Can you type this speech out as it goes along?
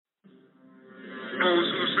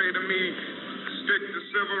Those who say to me, stick to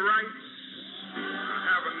civil rights, I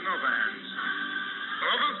have another answer.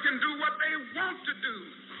 Others can do what they want to do.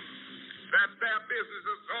 That's their business.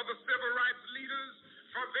 Other civil rights leaders,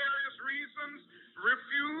 for various reasons,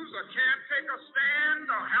 refuse or can't take a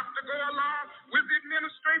stand or have to go along with the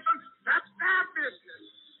administration. That's their business.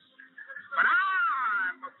 But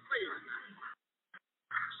I'm afraid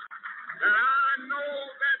that I know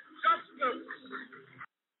that justice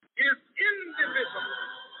is indivisible.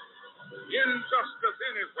 Injustice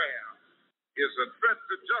anywhere is a threat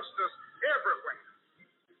to justice everywhere.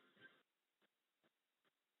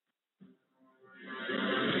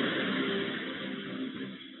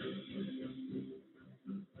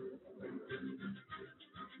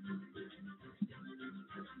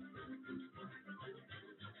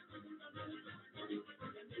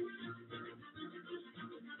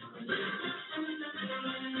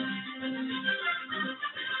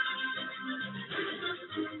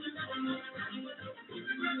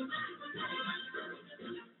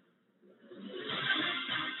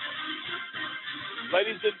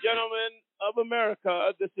 Ladies and gentlemen of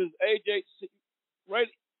America, this is AJC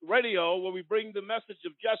Radio, where we bring the message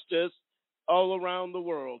of justice all around the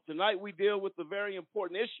world. Tonight we deal with a very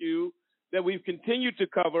important issue that we've continued to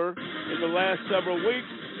cover in the last several weeks,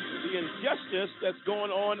 the injustice that's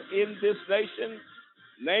going on in this nation,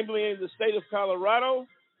 namely in the state of Colorado.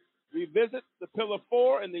 We visit the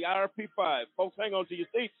Pt.4 and the Pt.5. Folks, hang on to your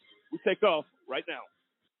seats. We take off right now.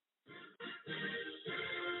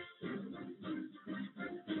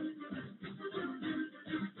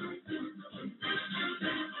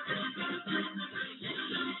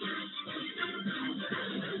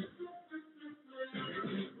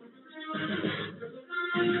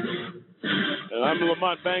 I'm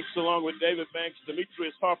Lamont Banks, along with David Banks,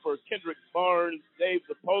 Demetrius Harper, Kendrick Barnes, Dave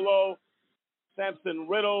DePolo, Samson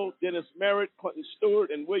Riddle, Dennis Merritt, Clinton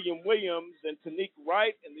Stewart, and William Williams, and Tanique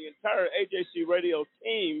Wright, and the entire AJC Radio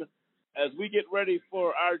team as we get ready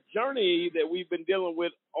for our journey that we've been dealing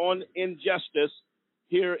with on injustice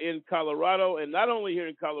here in Colorado, and not only here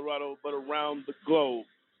in Colorado, but around the globe.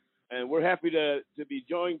 And we're happy to be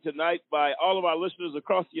joined tonight by all of our listeners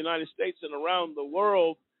across the United States and around the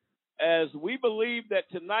world, as we believe that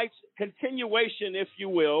tonight's continuation, if you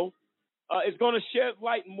will, is going to shed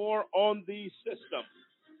light more on the system.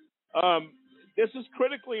 This is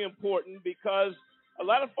critically important because a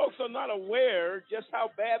lot of folks are not aware just how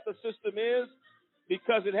bad the system is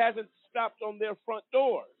because it hasn't stopped on their front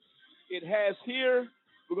doors. It has here.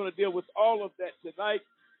 We're going to deal with all of that tonight.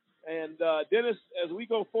 And Dennis, as we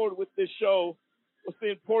go forward with this show, what's the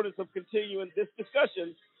importance of continuing this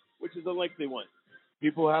discussion, which is a lengthy one?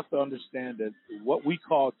 People have to understand that what we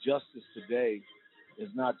call justice today is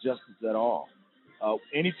not justice at all.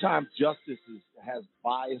 Anytime justice has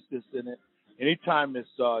biases in it, anytime it's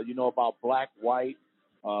about black, white,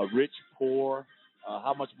 rich, poor,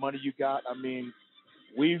 how much money you got. I mean,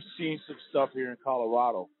 we've seen some stuff here in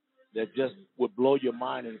Colorado that just would blow your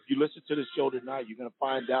mind. And if you listen to the show tonight, you're going to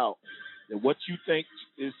find out that what you think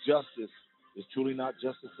is justice is truly not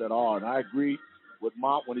justice at all. And I agree with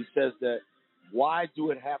Mont when he says that, why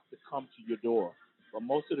do it have to come to your door? But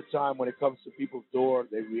most of the time when it comes to people's door,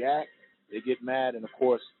 they react, they get mad, and, of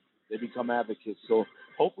course, they become advocates. So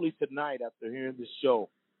hopefully tonight, after hearing this show,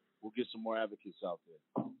 we'll get some more advocates out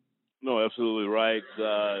there. No, absolutely right.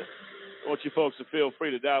 I want you folks to feel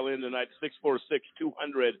free to dial in tonight,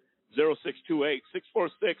 646-200-0628,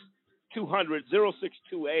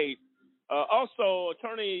 646-200-0628. Also,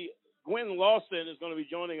 Attorney Gwen Lawson is going to be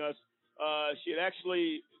joining us. She had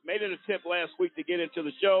actually made an attempt last week to get into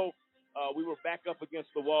the show. We were back up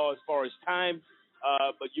against the wall as far as time,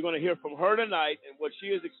 but you're going to hear from her tonight and what she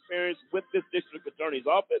has experienced with this district attorney's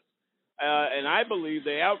office. And I believe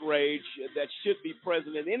the outrage that should be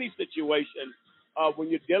present in any situation when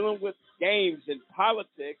you're dealing with games and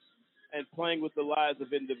politics and playing with the lives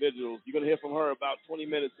of individuals. You're going to hear from her about 20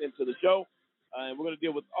 minutes into the show. And we're going to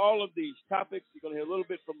deal with all of these topics. You're going to hear a little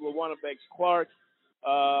bit from LaWanna Banks Clark.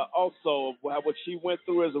 Also, what she went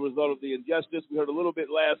through as a result of the injustice. We heard a little bit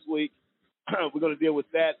last week. We're going to deal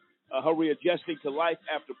with that, her readjusting to life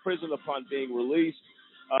after prison upon being released,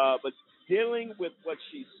 but dealing with what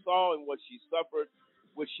she saw and what she suffered,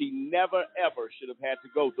 which she never, ever should have had to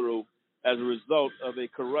go through as a result of a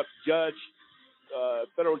corrupt judge,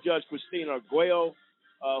 federal judge Christine Arguello,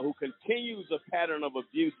 who continues a pattern of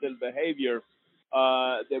abuse and behavior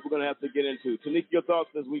that we're going to have to get into. Tanique, your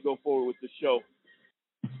thoughts as we go forward with the show.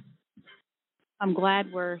 I'm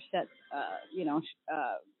glad we're set,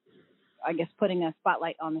 I guess putting a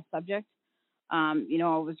spotlight on the subject. I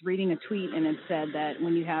was reading a tweet and it said that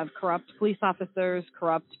when you have corrupt police officers,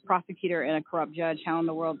 corrupt prosecutor, and a corrupt judge, how in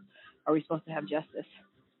the world are we supposed to have justice?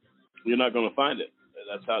 You're not going to find it.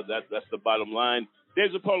 That's the bottom line.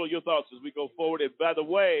 Dave Zappolo, your thoughts as we go forward. And by the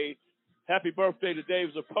way, happy birthday to Dave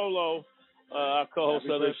Zappolo, our co-host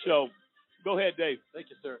of this show. Go ahead, Dave. Thank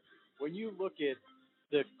you, sir. When you look at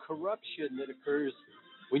the corruption that occurs,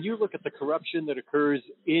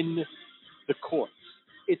 in the courts,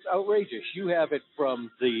 it's outrageous. You have it from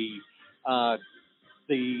the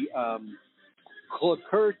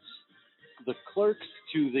clerks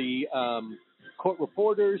to the court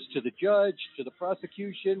reporters, to the judge, to the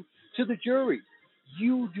prosecution, to the jury.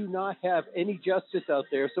 You do not have any justice out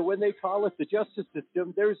there. So when they call it the justice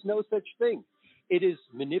system, there's no such thing. It is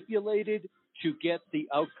manipulated to get the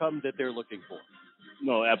outcome that they're looking for.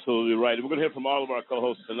 No, absolutely right. We're going to hear from all of our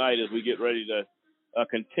co-hosts tonight as we get ready to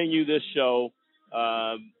continue this show.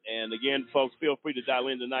 And again, folks, feel free to dial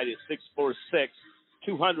in tonight at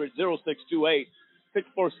 646-200-0628,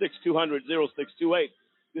 646-200-0628.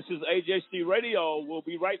 This is AJC Radio. We'll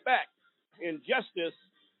be right back. Injustice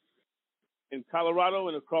in Colorado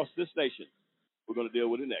and across this nation. We're going to deal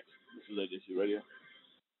with it next. This is AJC Radio.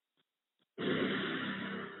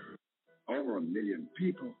 Over 1 million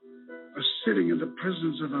people are sitting in the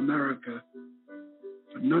prisons of America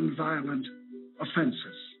for nonviolent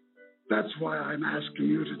offenses. That's why I'm asking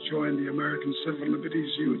you to join the American Civil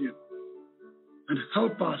Liberties Union and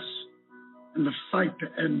help us in the fight to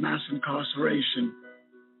end mass incarceration.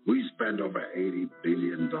 We spend over $80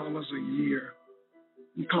 billion a year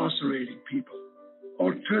incarcerating people.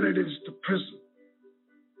 Alternatives to prison,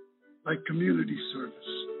 like community service,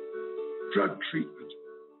 drug treatment,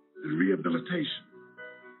 and rehabilitation,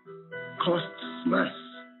 costs less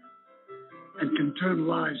and can turn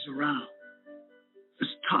lives around.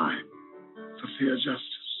 It's time for fair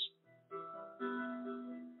justice.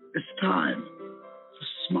 It's time for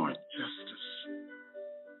smart justice.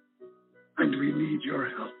 And we need your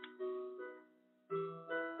help.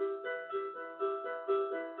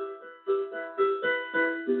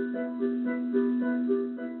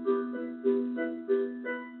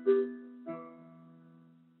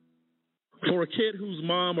 For a kid whose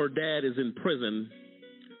mom or dad is in prison,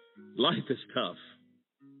 life is tough.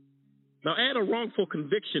 Now add a wrongful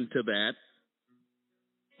conviction to that,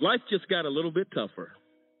 life just got a little bit tougher.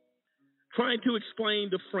 Trying to explain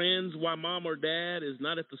to friends why mom or dad is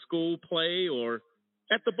not at the school play or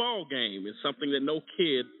at the ball game is something that no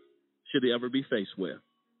kid should ever be faced with,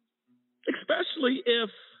 especially if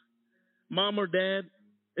mom or dad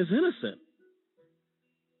is innocent.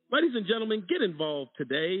 Ladies and gentlemen, get involved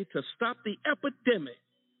today to stop the epidemic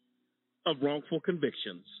of wrongful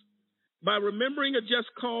convictions. By remembering a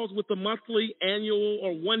Just Cause with a monthly, annual,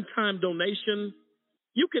 or one-time donation,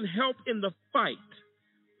 you can help in the fight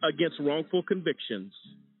against wrongful convictions.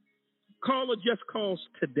 Call a Just Cause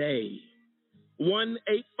today,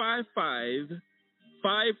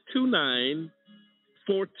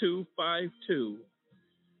 1-855-529-4252.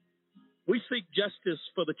 We seek justice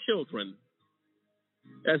for the children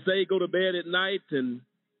as they go to bed at night and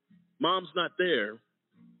mom's not there,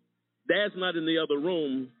 dad's not in the other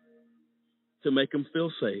room to make them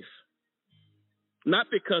feel safe. Not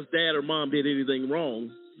because dad or mom did anything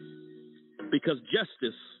wrong, because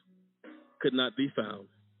justice could not be found.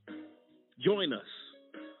 Join us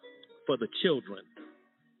for the children,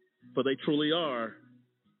 for they truly are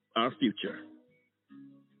our future.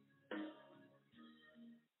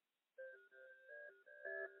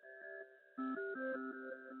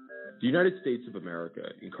 The United States of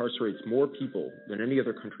America incarcerates more people than any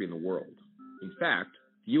other country in the world. In fact,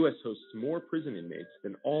 the U.S. hosts more prison inmates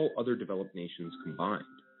than all other developed nations combined.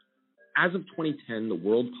 As of 2010, the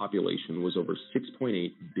world population was over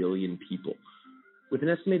 6.8 billion people, with an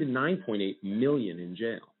estimated 9.8 million in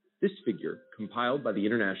jail. This figure, compiled by the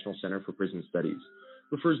International Center for Prison Studies,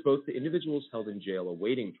 refers both to individuals held in jail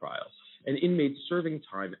awaiting trial and inmates serving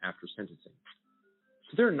time after sentencing.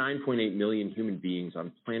 So there are 9.8 million human beings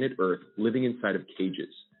on planet Earth living inside of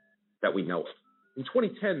cages that we know of. In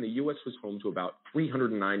 2010, the U.S. was home to about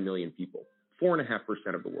 309 million people,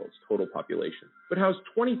 4.5% of the world's total population, but housed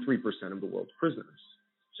 23% of the world's prisoners.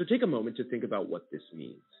 So take a moment to think about what this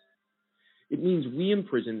means. It means we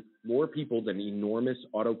imprison more people than enormous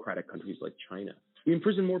autocratic countries like China. We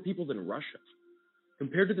imprison more people than Russia.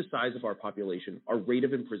 Compared to the size of our population, our rate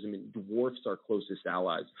of imprisonment dwarfs our closest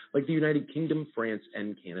allies, like the United Kingdom, France,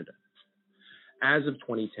 and Canada. As of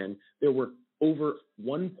 2010, there were over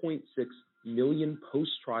 1.6 million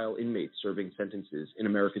post-trial inmates serving sentences in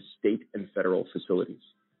America's state and federal facilities.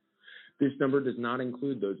 This number does not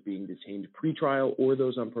include those being detained pre-trial or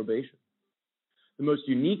those on probation. The most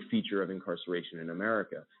unique feature of incarceration in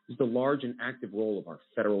America is the large and active role of our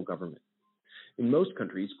federal government. In most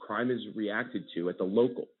countries, crime is reacted to at the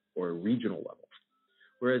local or regional level,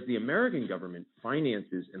 whereas the American government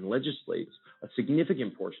finances and legislates a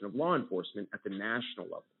significant portion of law enforcement at the national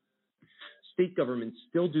level. State governments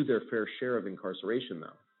still do their fair share of incarceration,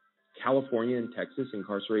 though. California and Texas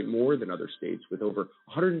incarcerate more than other states with over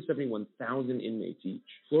 171,000 inmates each.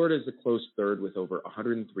 Florida is a close third with over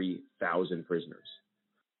 103,000 prisoners.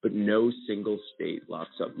 But no single state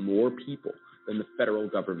locks up more people than the federal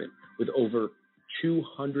government with over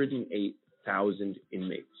 208,000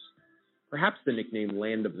 inmates. Perhaps the nickname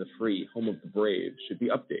Land of the Free, Home of the Brave should be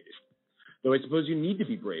updated. Though I suppose you need to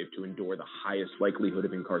be brave to endure the highest likelihood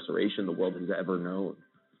of incarceration the world has ever known.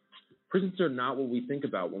 Prisons are not what we think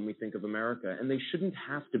about when we think of America, and they shouldn't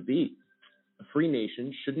have to be. A free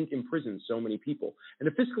nation shouldn't imprison so many people, and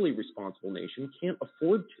a fiscally responsible nation can't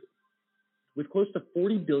afford to. With close to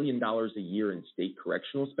 $40 billion a year in state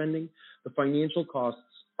correctional spending, the financial costs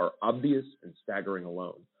are obvious and staggering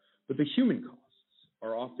alone, but the human costs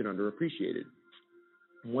are often underappreciated.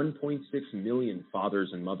 1.6 million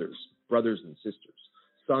fathers and mothers, brothers and sisters,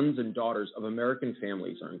 sons and daughters of American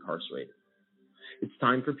families are incarcerated. It's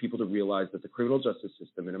time for people to realize that the criminal justice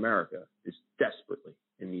system in America is desperately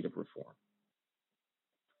in need of reform.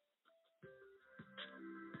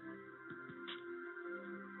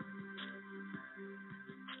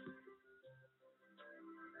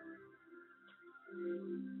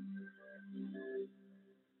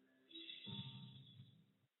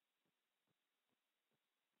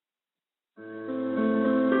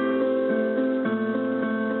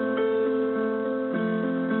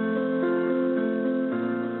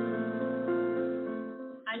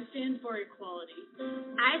 I stand for equality.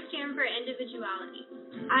 I stand for individuality.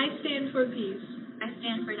 I stand for peace. I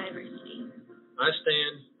stand for diversity. I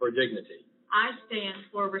stand for dignity. I stand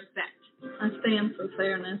for respect. I stand for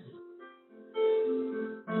fairness.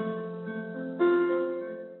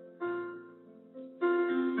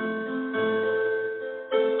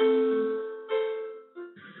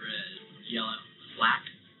 Red, yellow, black,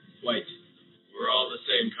 white. We're all the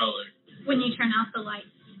same color. When you turn out the lights.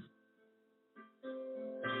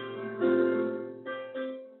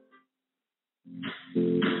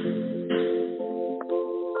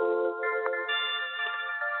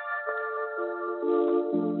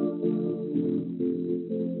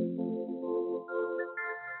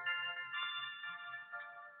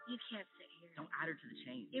 You can't sit here. Don't add her to the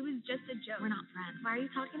chain. It was just a joke. We're not friends. Why are you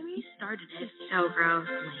talking to me? You started it. So gross.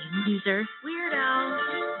 Lame. Loser. Weirdo.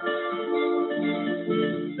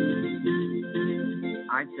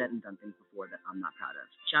 I've said and done things before that I'm not proud of.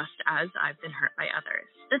 Just as I've been hurt by others.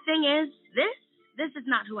 The thing is, this is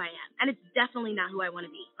not who I am. And it's definitely not who I want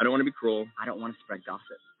to be. I don't want to be cruel. I don't want to spread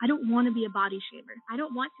gossip. I don't want to be a body shamer. I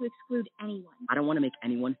don't want to exclude anyone. I don't want to make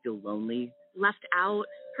anyone feel lonely. Left out,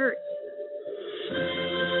 hurt. We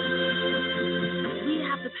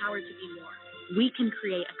have the power to be more. We can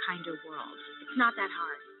create a kinder world. It's not that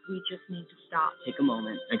hard. We just need to stop. Take a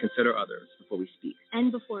moment and consider others before we speak.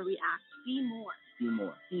 And before we act, be more. Be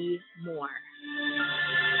more. Be more.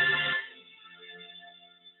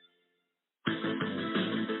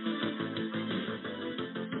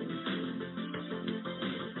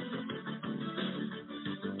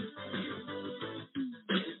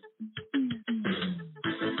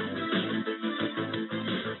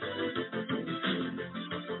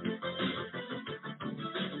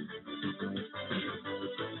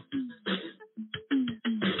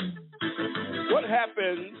 What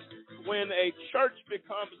happens when a church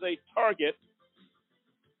becomes a target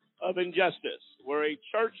of injustice, where a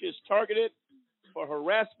church is targeted for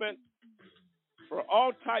harassment, for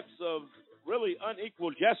all types of really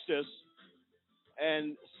unequal justice,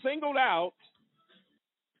 and singled out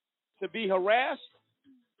to be harassed,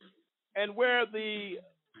 and where the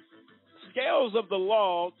scales of the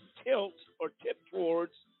law tilt or tip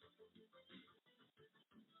towards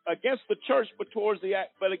against the church, but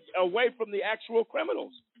away from the actual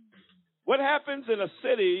criminals. What happens in a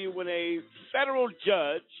city when a federal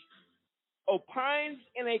judge opines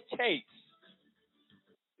in a case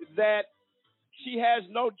that she has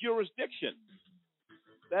no jurisdiction?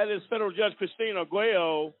 That is Federal Judge Christine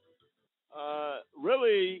Arguello.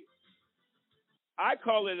 Really, I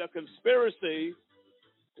call it a conspiracy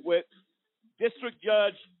with District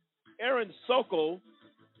Judge Aaron Sokol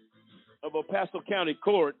of El Paso County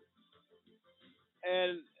Court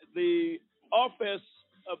and the office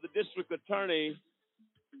of the district attorney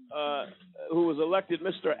who was elected,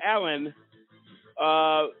 Mr. Allen.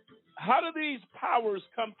 How do these powers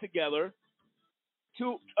come together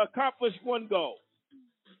to accomplish one goal?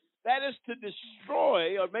 That is to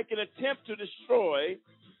destroy or make an attempt to destroy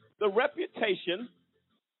the reputation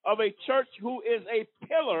of a church who is a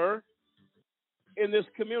pillar in this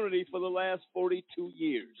community for the last 42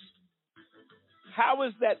 years. How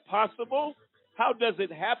is that possible? How does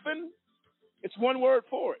it happen? It's one word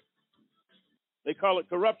for it. They call it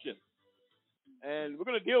corruption. And we're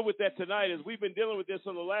going to deal with that tonight as we've been dealing with this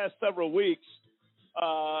in the last several weeks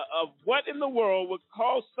of what in the world would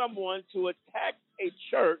cause someone to attack a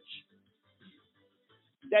church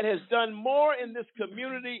that has done more in this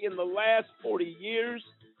community in the last 40 years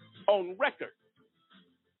on record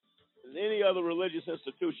than any other religious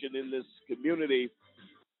institution in this community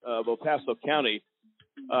of El Paso County.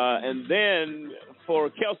 And then for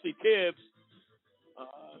Kelsey Tibbs,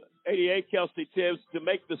 88 Kelsey Tibbs, to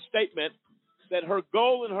make the statement that her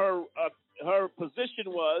goal and her position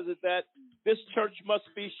was is that this church must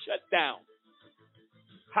be shut down.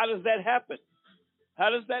 How does that happen? How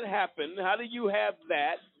does that happen? How do you have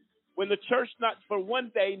that when the church, not for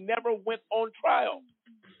one day, never went on trial?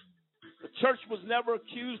 The church was never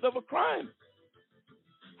accused of a crime.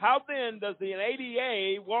 How then does the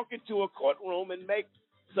ADA walk into a courtroom and make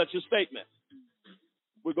such a statement?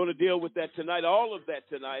 We're going to deal with that tonight, all of that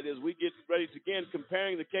tonight, as we get ready to begin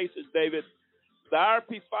comparing the cases, David. The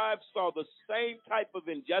IRP5 saw the same type of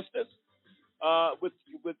injustice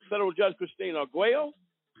with Federal Judge Christine Arguello,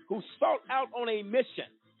 who sought out on a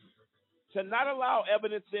mission to not allow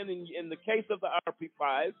evidence in the case of the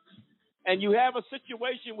IRP5. And you have a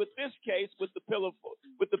situation with this case with the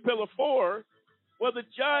Pillar 4, where the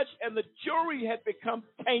judge and the jury had become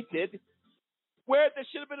tainted, where there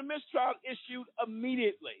should have been a mistrial issued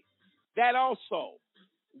immediately. That also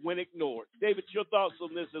went ignored. David, your thoughts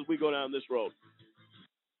on this as we go down this road?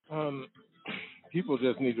 People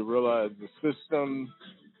just need to realize the system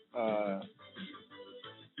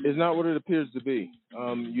is not what it appears to be.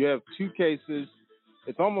 You have two cases.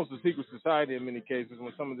 It's almost a secret society in many cases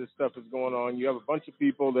when some of this stuff is going on. You have a bunch of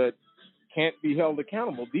people that can't be held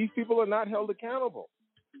accountable. These people are not held accountable.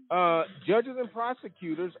 Judges and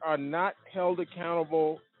prosecutors are not held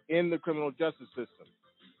accountable in the criminal justice system.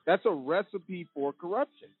 That's a recipe for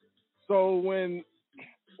corruption. So when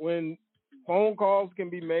phone calls can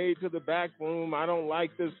be made to the back room, I don't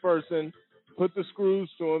like this person, put the screws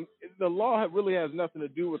to them, the law really has nothing to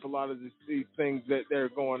do with a lot of these things that are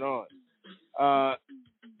going on.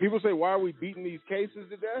 People say, why are we beating these cases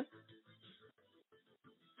to death?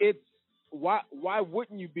 It's why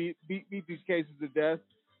wouldn't you beat these cases to death,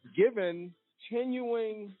 given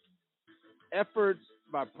genuine efforts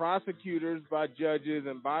by prosecutors, by judges,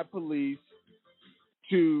 and by police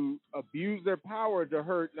to abuse their power to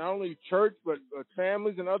hurt not only church but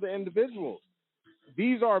families and other individuals.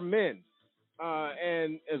 These are men,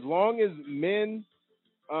 and as long as men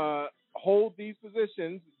hold these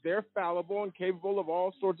positions, they're fallible and capable of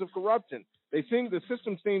all sorts of corruption. The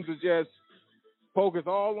system seems to just focus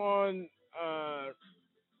all on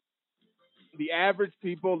the average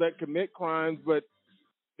people that commit crimes, but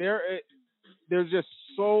there's just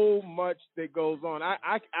so much that goes on.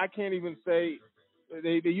 I can't even say.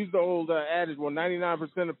 They use the old adage, well,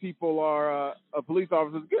 99% of people are police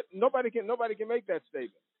officers. Good. Nobody can make that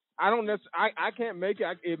statement. I can't make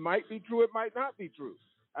it. It might be true. It might not be true.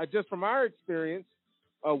 Just from our experience,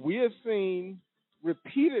 we have seen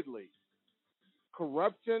repeatedly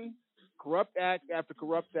corruption, corrupt act after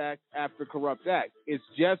corrupt act after corrupt act. It's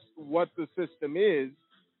just what the system is,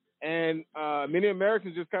 and many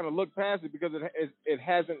Americans just kind of look past it because it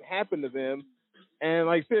hasn't happened to them. And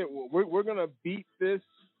like I said, we're going to beat this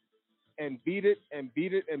and beat it and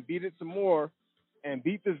beat it and beat it some more and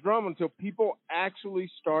beat this drum until people actually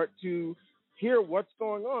start to hear what's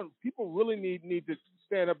going on. People really need to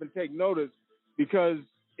stand up and take notice because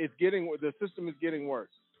the system is getting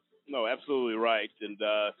worse. No, absolutely right. And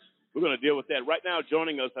we're going to deal with that. Right now,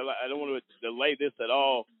 joining us, I don't want to delay this at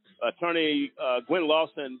all, Attorney Gwen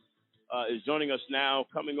Lawson is joining us now,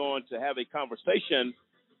 coming on to have a conversation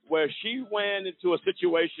where she went into a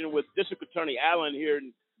situation with District Attorney Allen here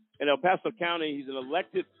in El Paso County. He's an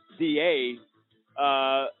elected DA,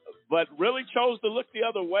 but really chose to look the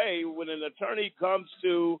other way when an attorney comes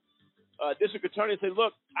to District Attorney and say,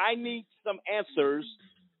 look, I need some answers.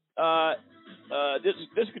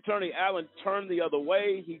 District Attorney Allen turned the other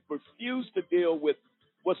way. He refused to deal with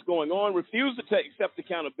what's going on, refused to accept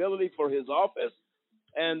accountability for his office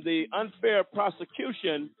and the unfair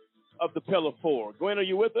prosecution of the Pillar 4. Gwen, are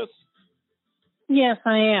you with us? Yes,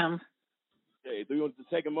 I am. Okay, we want to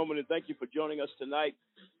take a moment and thank you for joining us tonight.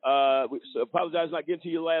 We apologize for not getting to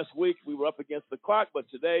you last week. We were up against the clock, but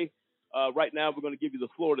today, right now, we're going to give you the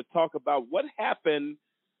floor to talk about what happened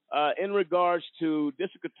in regards to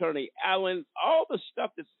District Attorney Allen, all the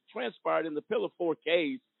stuff that's transpired in the Pillar 4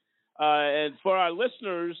 case. And for our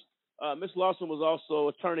listeners, Ms. Lawson was also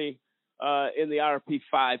attorney in the IRP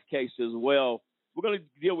 5 case as well. We're going to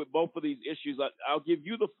deal with both of these issues. I'll give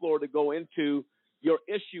you the floor to go into your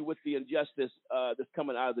issue with the injustice that's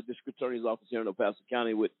coming out of the District Attorney's office here in El Paso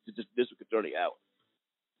County with District Attorney Allen.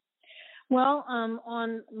 Well,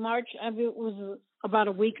 on March, it was about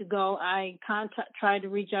a week ago, I tried to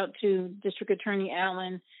reach out to District Attorney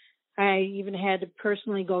Allen. I even had to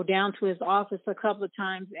personally go down to his office a couple of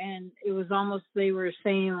times, and it was almost, they were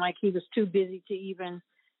saying like he was too busy to even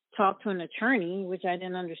talk to an attorney, which I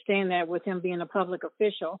didn't understand that with him being a public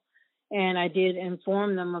official. And I did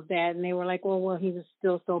inform them of that, and they were like, well, he was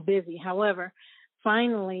still so busy. However,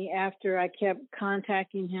 finally, after I kept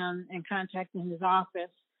contacting him and contacting his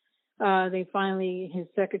office, his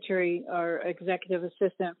secretary or executive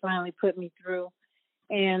assistant finally put me through.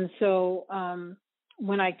 And so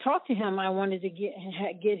when I talked to him, I wanted to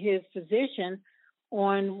get his position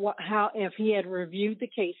on if he had reviewed the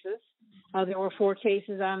cases. There were 4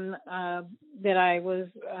 cases that I was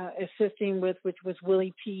assisting with, which was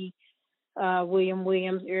Willie P., William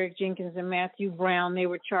Williams, Eric Jenkins, and Matthew Brown. They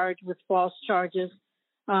were charged with false charges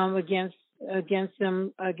against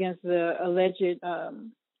the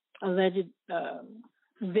alleged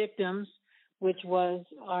victims, which was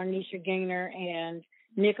Arnisha Gaynor and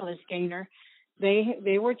Nicholas Gaynor.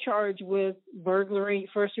 They were charged with burglary,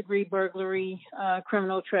 first-degree burglary,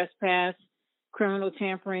 criminal trespass, criminal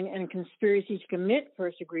tampering, and conspiracy to commit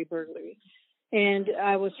first-degree burglary. And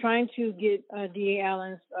I was trying to get D.A.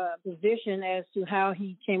 Allen's position as to how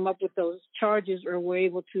he came up with those charges or were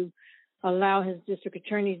able to allow his district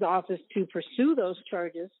attorney's office to pursue those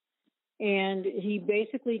charges. And he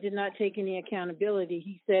basically did not take any accountability.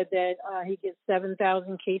 He said that he gets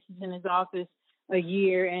 7,000 cases in his office a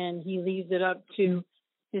year, and he leaves it up to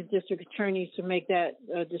his district attorneys to make that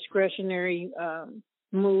discretionary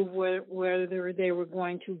move whether they were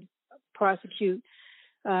going to prosecute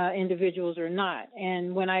individuals or not.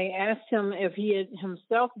 And when I asked him if he had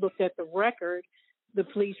himself looked at the record, the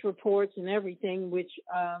police reports and everything, which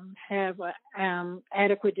have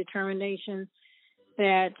adequate determination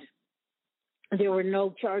that there were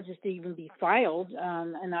no charges to even be filed,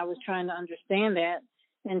 and I was trying to understand that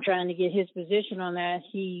and trying to get his position on that,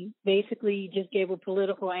 he basically just gave a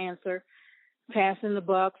political answer, passing the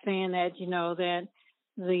buck, saying that,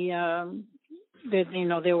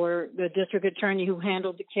 there were the district attorney who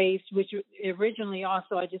handled the case, which originally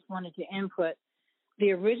also I just wanted to input.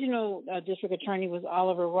 The original district attorney was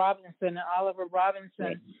Oliver Robinson, and Oliver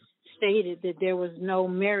Robinson stated that there was no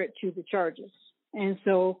merit to the charges. And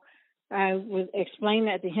so I was explaining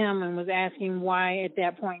that to him and was asking why at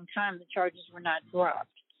that point in time the charges were not dropped.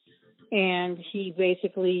 And he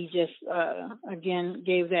basically just, again,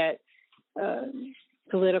 gave that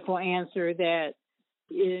political answer that,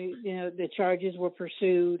 the charges were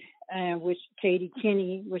pursued, which Katie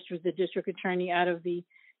Kinney, which was the district attorney out of the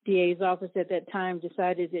DA's office at that time,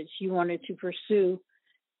 decided that she wanted to pursue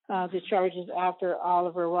the charges after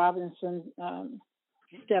Oliver Robinson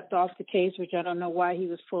stepped off the case, which I don't know why he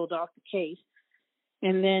was pulled off the case.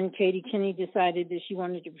 And then Katie Kinney decided that she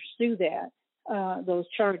wanted to pursue those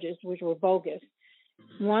charges, which were bogus.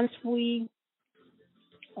 Once I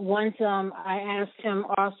asked him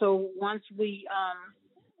also,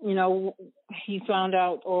 he found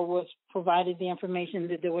out or was provided the information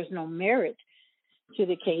that there was no merit to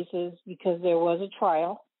the cases because there was a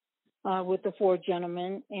trial with the 4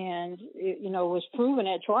 gentlemen, and it was proven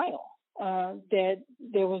at trial that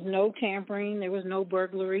there was no tampering, there was no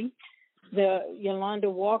burglary. Yolanda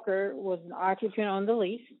Walker was an occupant on the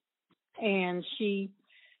lease, and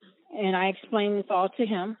I explained this all to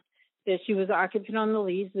him, that she was occupant on the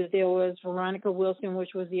lease, that there was Veronica Wilson,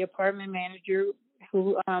 which was the apartment manager,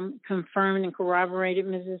 who confirmed and corroborated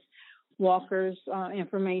Mrs. Walker's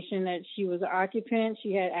information that she was an occupant.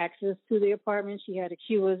 She had access to the apartment.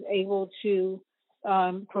 She was able to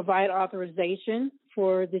provide authorization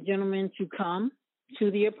for the gentleman to come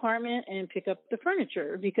to the apartment and pick up the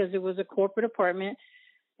furniture because it was a corporate apartment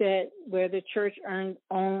where the church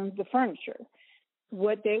owned the furniture.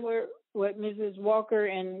 What Mrs. Walker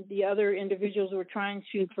and the other individuals were trying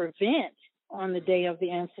to prevent on the day of the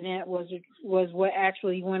incident was what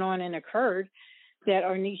actually went on and occurred, that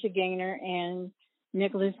Arnisha Gaynor and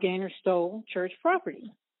Nicholas Gaynor stole church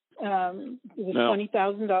property. It was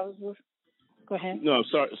 $20,000 worth. Go ahead. No,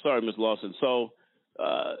 sorry, Ms. Lawson. So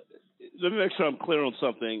let me make sure I'm clear on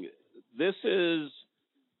something. This is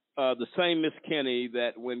the same Ms. Kinney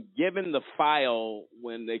that when given the file,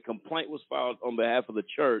 when the complaint was filed on behalf of the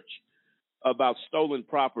church, about stolen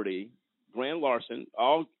property, grand larceny.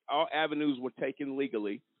 All avenues were taken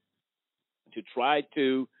legally to try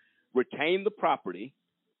to retain the property.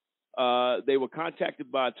 They were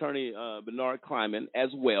contacted by Attorney Bernard Kleiman as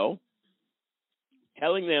well,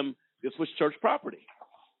 telling them this was church property.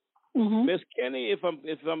 Miss Kenny, if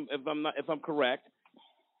I'm correct,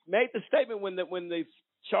 made the statement when the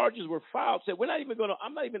charges were filed, said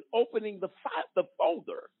I'm not even opening the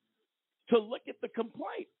folder to look at the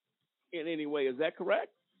complaint in any way. Is that correct?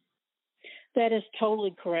 That is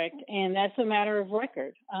totally correct, and that's a matter of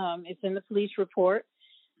record. It's in the police report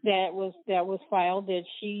that was filed that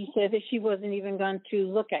she said that she wasn't even going to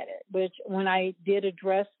look at it. Which, when I did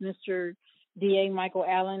address Mr. DA Michael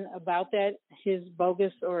Allen about that, his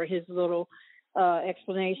bogus or his little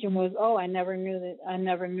explanation was, I never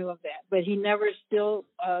knew of that. But he never still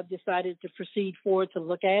decided to proceed forward to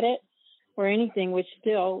look at it or anything, which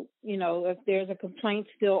still, if there's a complaint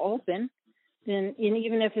still open, then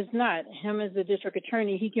even if it's not, him as the district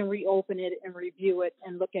attorney, he can reopen it and review it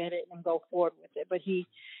and look at it and go forward with it. But he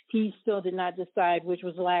still did not decide, which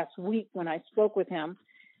was last week when I spoke with him.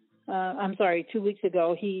 2 weeks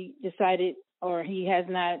ago, he decided, or he has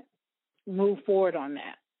not moved forward on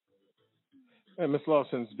that. Hey, Ms.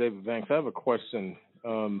 Lawson, it's David Banks. I have a question.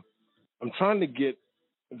 I'm trying to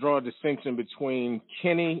draw a distinction between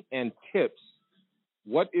Kenny and Tips.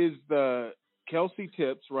 What is the Kelsey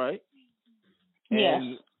Tips, right? Yes.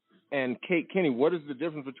 And Kate Kenny, what is the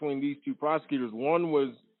difference between these two prosecutors? One was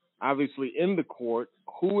obviously in the court.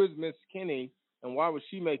 Who is Miss Kenny, and why was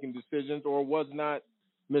she making decisions, or was not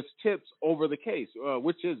Miss Tips over the case?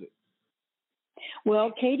 Which is it?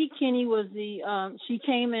 Well, Katie Kenny was she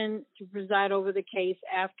came in to preside over the case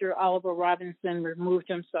after Oliver Robinson removed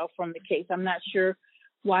himself from the case. I'm not sure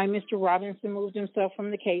why Mr. Robinson moved himself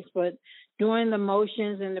from the case, but during the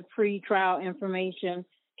motions and the pre-trial information,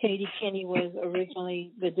 Katie Kenny was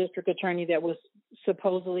originally the district attorney that was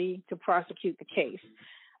supposedly to prosecute the case.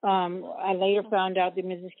 I later found out that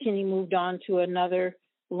Mrs. Kenny moved on to another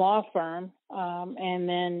law firm, and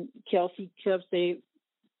then Kelsey Tips, they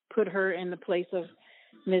put her in the place of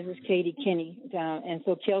Mrs. Katie Kenny. And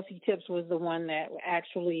so Kelsey Tips was the one that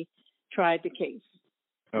actually tried the case.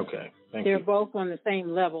 Okay, thank They're you. both on the same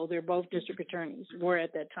level. They're both district attorneys, were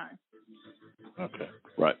at that time. Okay.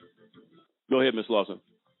 Right. Go ahead, Ms. Lawson.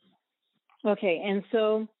 Okay, and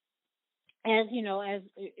so as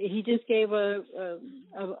he just gave a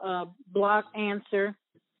block answer,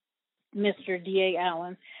 Mr. D.A.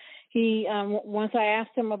 Allen, he once I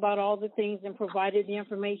asked him about all the things and provided the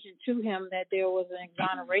information to him that there was an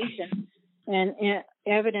exoneration and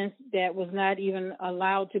evidence that was not even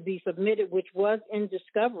allowed to be submitted, which was in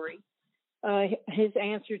discovery, his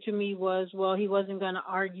answer to me was, well, he wasn't going to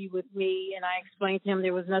argue with me, and I explained to him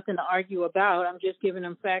there was nothing to argue about. I'm just giving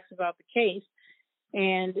him facts about the case.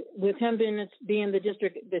 And with him being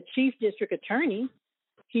the chief district attorney,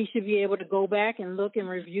 he should be able to go back and look and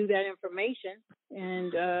review that information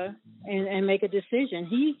and make a decision.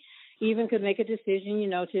 He even could make a decision,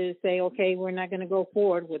 to say, okay, we're not going to go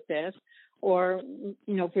forward with this, or,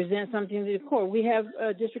 present something to the court. We have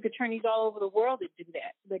district attorneys all over the world that do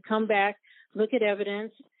that. They come back, look at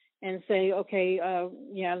evidence, and say, okay,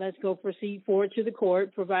 let's go proceed forward to the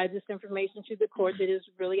court, provide this information to the court that is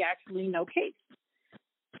really actually no case.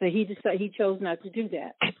 So he chose not to do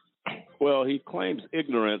that. Well, he claims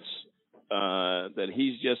ignorance, that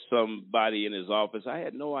he's just somebody in his office. I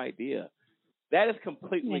had no idea. That is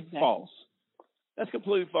completely false. That's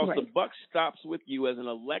completely false. Right. The buck stops with you as an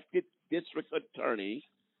elected district attorney.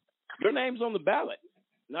 Your name's on the ballot,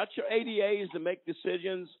 not your ADAs to make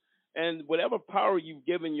decisions. And whatever power you've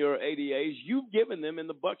given your ADAs, you've given them, and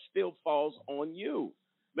the buck still falls on you.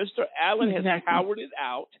 Mr. Allen has cowered it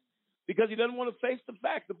out because he doesn't want to face the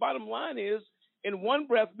fact. The bottom line is, in one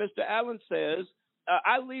breath, Mr. Allen says,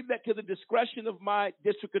 I leave that to the discretion of my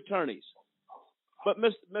district attorneys. But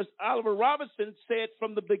Mr. Oliver Robinson said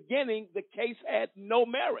from the beginning the case had no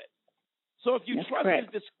merit. So if you trust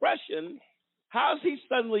his discretion, how does he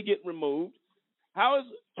suddenly get removed? How is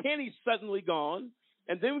Kenny suddenly gone?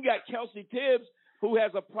 And then we got Kelsey Tibbs, who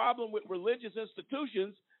has a problem with religious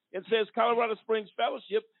institutions and says Colorado Springs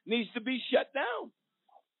Fellowship needs to be shut down.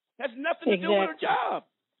 Has nothing to do with her job.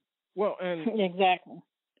 Well, and exactly.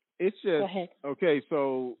 It's just, okay,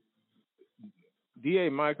 so DA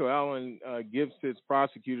Michael Allen gives his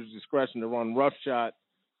prosecutors discretion to run roughshod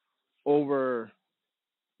over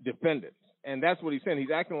defendants. And that's what he's saying.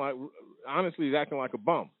 He's acting like a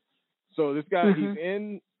bum. So this guy,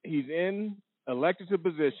 he's in elected to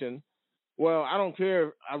position. Well, I don't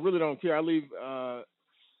care. I really don't care. I leave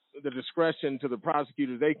the discretion to the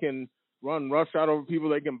prosecutors. They can run roughshod over people.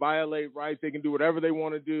 They can violate rights. They can do whatever they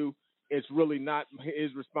want to do. It's really not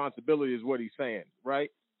his responsibility, is what he's saying,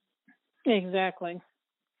 right? Exactly.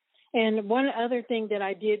 And one other thing that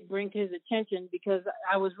I did bring to his attention, because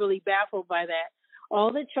I was really baffled by that,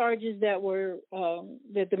 all the charges that were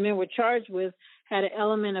that the men were charged with had an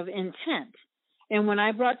element of intent. And when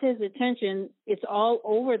I brought to his attention, it's all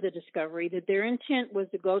over the discovery that their intent was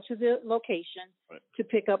to go to the location to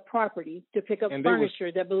pick up property, to pick up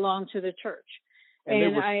furniture that belonged to the church. And they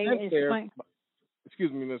were sent there.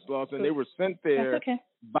 Excuse me, Ms. Lawson. They were sent there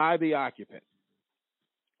by the occupant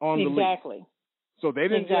on the lease. Exactly. So they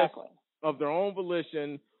didn't just, of their own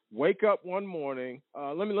volition, wake up one morning.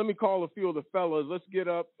 Let me call a few of the fellas. Let's get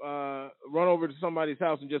up, run over to somebody's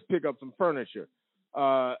house and just pick up some furniture.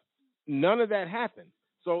 None of that happened.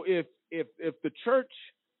 So if the church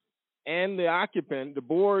and the occupant, the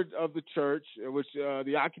board of the church, which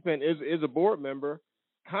the occupant is a board member,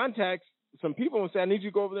 contacts some people and say, I need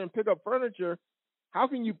you to go over there and pick up furniture, how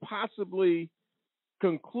can you possibly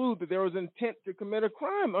conclude that there was intent to commit a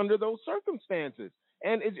crime under those circumstances?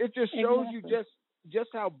 And it just shows you just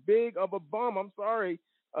how big of a bum. I'm sorry,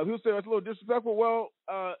 people say that's a little disrespectful. Well,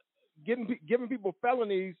 giving people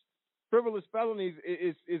felonies, frivolous felonies,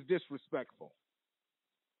 is disrespectful.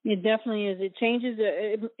 It definitely is. It changes,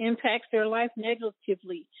 it impacts their life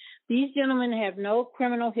negatively. These gentlemen have no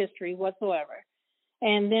criminal history whatsoever.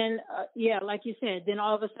 And then, like you said, then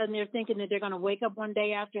all of a sudden they're thinking that they're going to wake up one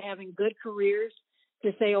day after having good careers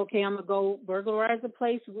to say, okay, I'm going to go burglarize a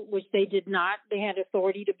place, which they did not. They had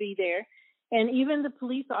authority to be there. And even the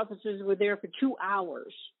police officers were there for 2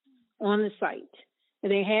 hours on the site.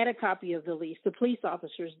 They had a copy of the lease, the police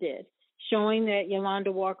officers did, showing that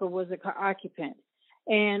Yolanda Walker was an occupant.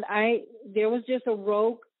 And there was just a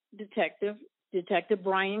rogue detective, Detective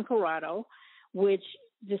Brian Corrado, which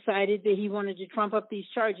decided that he wanted to trump up these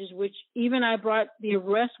charges, which even I brought the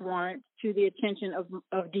arrest warrant to the attention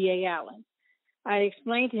of D.A. Allen. I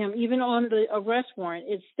explained to him, even on the arrest warrant,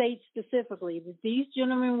 it states specifically that these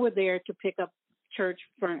gentlemen were there to pick up church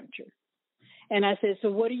furniture. And I said,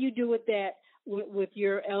 so what do you do with that, with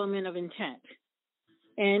your element of intent?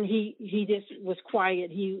 And he just was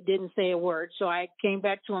quiet. He didn't say a word. So I came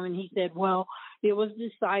back to him and he said, well, it was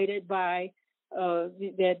decided by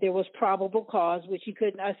that there was probable cause, which he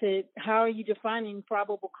couldn't. I said, how are you defining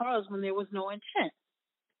probable cause when there was no intent?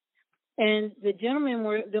 And the gentlemen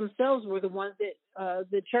were the ones that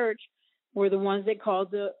the church were the ones that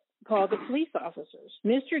called the police officers.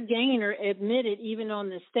 Mr. Gaynor admitted, even on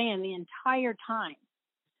the stand, the entire time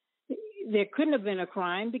there couldn't have been a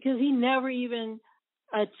crime because he never even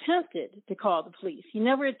attempted to call the police. He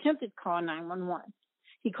never attempted to call 911.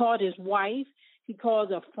 He called his wife. He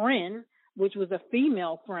called a friend, which was a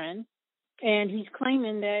female friend, and he's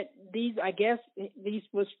claiming that these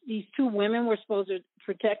two women were supposed to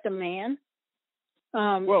protect a man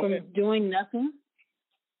from doing nothing.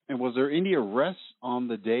 And was there any arrests on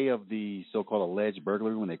the day of the so-called alleged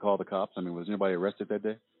burglary when they called the cops? I mean, was anybody arrested that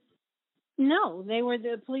day? No,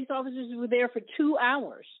 the police officers were there for 2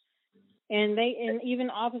 hours, and even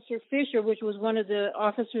Officer Fisher, which was one of the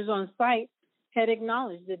officers on site, had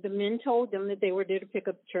acknowledged that the men told them that they were there to pick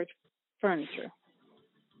up church furniture.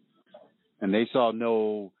 And they saw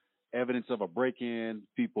no evidence of a break-in,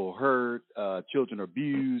 people hurt, children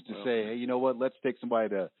abused, to say, hey, you know what, let's take somebody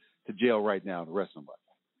to jail right now and arrest somebody.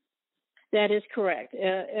 That is correct.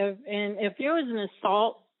 And if there was an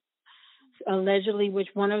assault, allegedly, which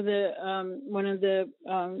one of the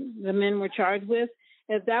men were charged with,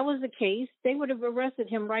 if that was the case, they would have arrested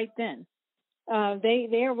him right then.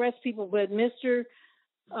 They arrest people, but Mr.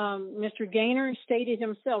 Gaynor stated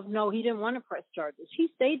himself, no, he didn't want to press charges. He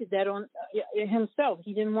stated that on himself.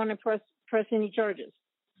 He didn't want to press any charges.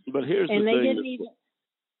 But here's and the they thing. Didn't even...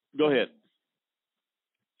 Go ahead.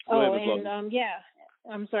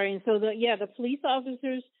 I'm sorry. And so the police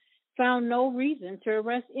officers found no reason to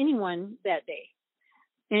arrest anyone that day.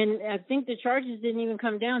 And I think the charges didn't even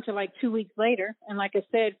come down till like 2 weeks later. And like I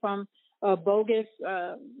said, from bogus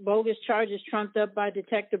charges trumped up by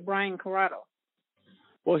Detective Brian Corrado.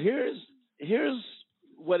 Well, here's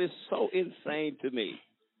what is so insane to me.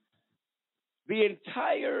 The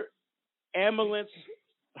entire ambulance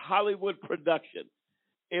Hollywood production,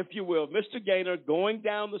 if you will, Mr. Gaynor going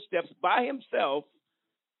down the steps by himself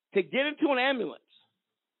to get into an ambulance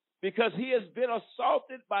because he has been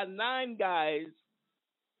assaulted by 9 guys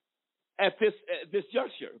at this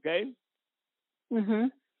juncture, okay? Mm-hmm.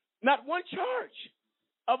 Not one charge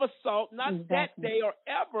of assault, not that day or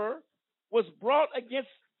ever, was brought against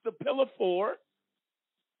the Pt.4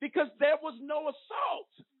 because there was no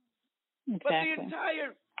assault. But the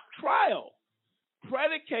entire trial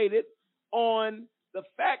predicated on the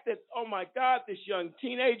fact that, oh my God, this young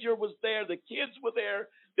teenager was there, the kids were there,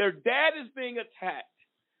 their dad is being attacked.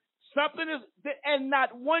 Something is, and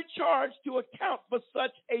not one charge to account for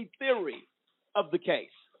such a theory of the case.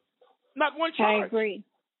 Not one charge. I agree.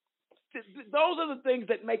 Those are the things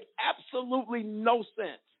that make absolutely no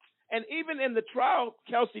sense. And even in the trial,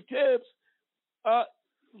 Kelsey Tibbs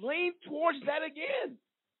leaned towards that again,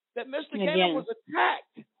 that Mr. Gaynor was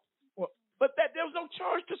attacked, but that there was no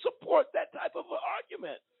charge to support that type of an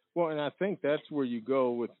argument. Well, and I think that's where you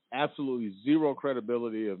go with absolutely zero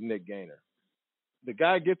credibility of Nick Gaynor. The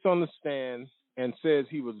guy gets on the stand and says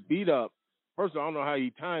he was beat up. First of all, I don't know how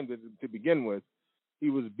he timed it to begin with. He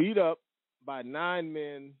was beat up by 9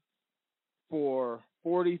 men for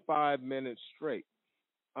 45 minutes straight.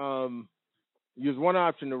 There's one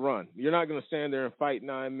option to run. You're not going to stand there and fight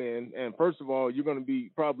 9 men. And first of all, you're going to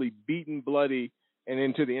be probably beaten bloody and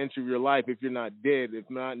into the inch of your life if you're not dead, if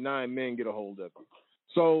not 9 men get a hold of you.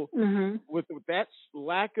 So with that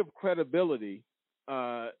lack of credibility,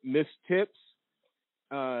 Ms. Tibbs,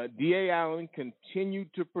 D.A. Allen continued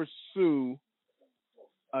to pursue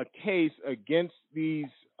a case against these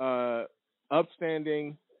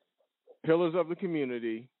upstanding pillars of the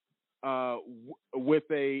community with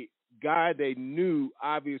a guy they knew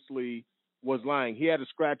obviously was lying. He had a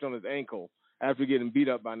scratch on his ankle after getting beat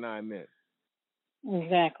up by 9 men.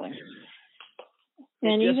 Exactly.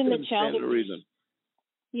 And even the child abuse. Reason.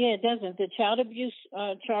 Yeah, it doesn't. The child abuse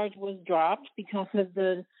charge was dropped because of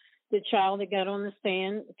the child that got on the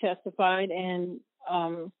stand testified, and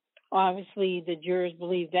obviously the jurors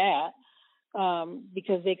believed that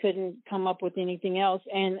because they couldn't come up with anything else.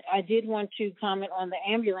 And I did want to comment on the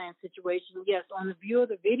ambulance situation. Yes, on the view of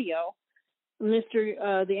the video,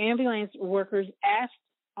 the ambulance workers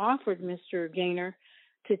offered Mr. Gaynor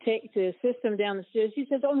to assist him down the stairs. He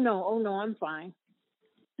says, "Oh no, I'm fine."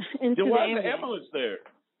 Then why is the ambulance there?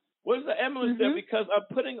 What is the ambulance there? Because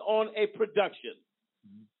I'm putting on a production.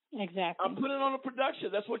 Exactly. I'm putting on a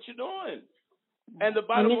production. That's what you're doing. And the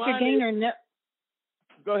bottom Mr. line Gaynor is...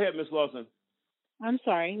 Go ahead, Ms. Lawson. I'm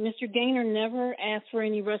sorry. Mr. Gaynor never asked for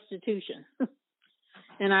any restitution.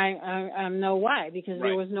 And I know why, because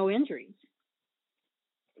there was no injuries.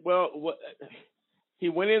 Well, he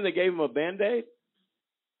went in, they gave him a Band-Aid?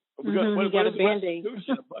 He got a Band-Aid.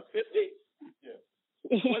 $1.50?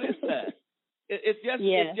 Yeah. What is that?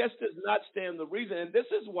 It just does not stand the reason. And this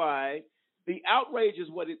is why the outrage is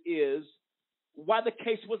what it is, why the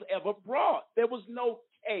case was ever brought. There was no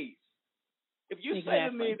case. If you say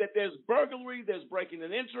to me that there's burglary, there's breaking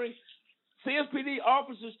and entering, CSPD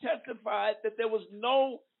officers testified that there was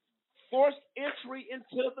no forced entry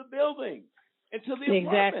into the building, into the apartment.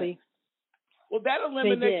 Exactly. Well, that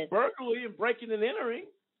eliminates burglary and breaking and entering.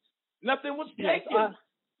 Nothing was taken.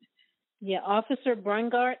 Officer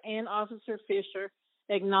Brungart and Officer Fisher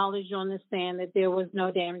acknowledged on the stand that there was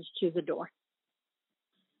no damage to the door.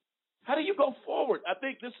 How do you go forward? I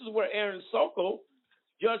think this is where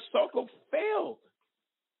Judge Sokol failed.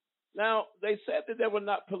 Now, they said that there were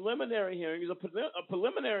not preliminary hearings. A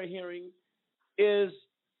preliminary hearing is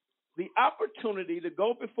the opportunity to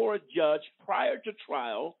go before a judge prior to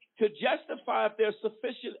trial to justify if there's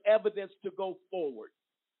sufficient evidence to go forward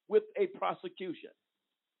with a prosecution.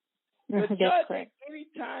 The judge, at any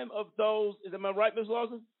time of those, am I right, Ms.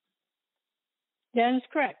 Lawson? That is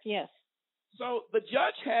correct, yes. So the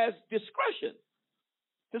judge has discretion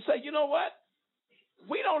to say, you know what?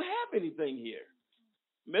 We don't have anything here.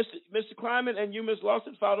 Mr. Kleiman and you, Ms.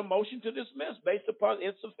 Lawson, filed a motion to dismiss based upon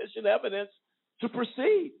insufficient evidence to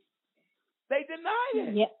proceed. They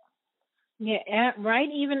denied it. Yeah, right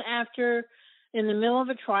even after, in the middle of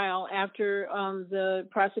a trial, after the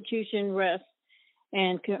prosecution rests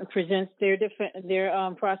and presents their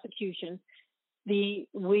prosecution,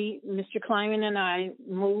 Mr. Kleiman and I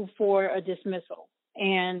moved for a dismissal.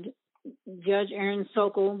 And Judge Erin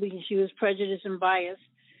Sokol, because she was prejudiced and biased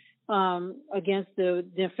against the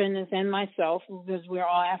defendants and myself, because we're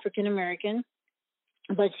all African American,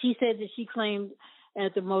 but she said that she claimed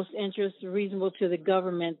at the most interest reasonable to the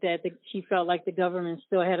government that she felt like the government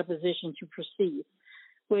still had a position to proceed,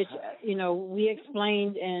 which, we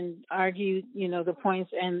explained and argued, the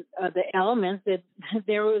points and the elements that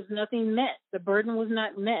there was nothing met. The burden was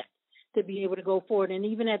not met to be able to go forward. And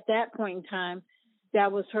even at that point in time,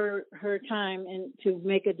 that was her time and to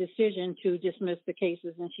make a decision to dismiss the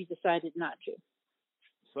cases, and she decided not to.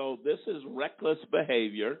 So this is reckless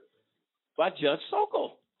behavior by Judge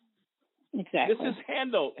Sokol. Exactly. This is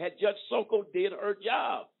handled had Judge Sokol did her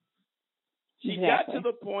job. She got to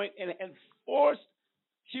the point and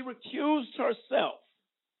she recused herself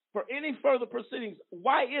for any further proceedings.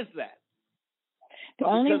 Why is that? The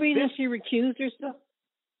only Because reason she recused herself.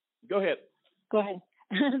 Go ahead. Go ahead.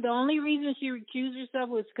 The only reason she recused herself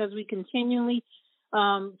was because we continually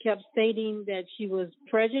kept stating that she was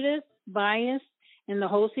prejudiced, biased, in the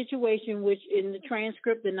whole situation, which in the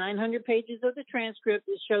transcript, the 900 pages of the transcript,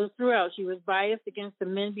 it shows throughout. She was biased against the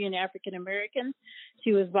men being African American.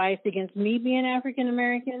 She was biased against me being African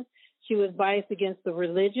American. She was biased against the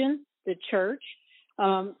religion, the church,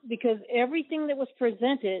 because everything that was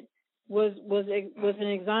presented was an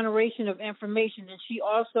exoneration of information, and she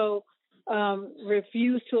also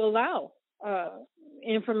refused to allow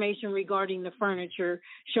information regarding the furniture,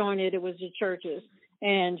 showing that it was the church's.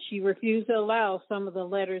 And she refused to allow some of the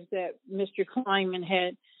letters that Mr. Kleinman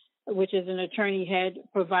had, which is an attorney, had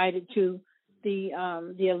provided to the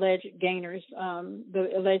alleged gainers, the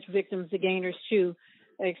alleged victims, the gainers, to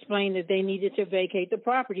explain that they needed to vacate the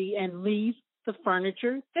property and leave the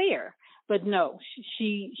furniture there. But no,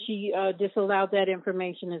 she disallowed that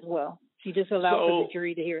information as well. She disallowed for the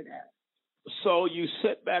jury to hear that. So you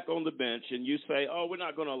sit back on the bench and you say, "Oh, we're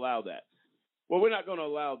not going to allow that." Well, we're not going to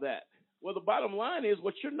allow that. Well, the bottom line is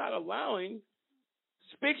what you're not allowing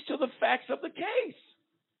speaks to the facts of the case.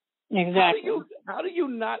 Exactly. How do you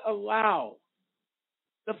not allow?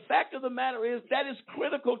 The fact of the matter is that is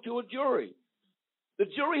critical to a jury. The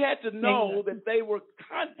jury had to know that they were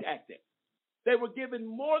contacted. They were given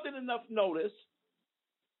more than enough notice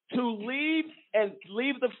to leave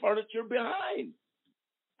the furniture behind.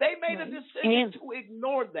 They made a decision to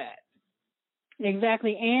ignore that.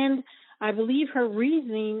 Exactly. And I believe her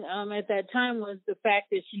reasoning at that time was the fact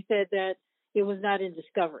that she said that it was not in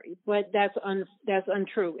discovery, but that's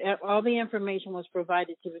untrue. All the information was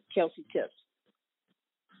provided to Kelsey Tips.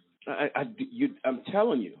 I'm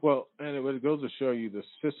telling you. Well, and it goes to show you the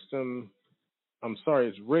system. I'm sorry,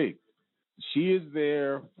 it's rigged. She is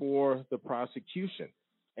there for the prosecution,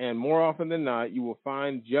 and more often than not, you will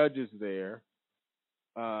find judges there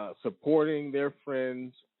supporting their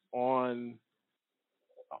friends on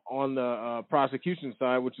the prosecution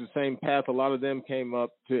side, which is the same path a lot of them came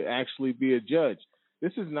up to actually be a judge.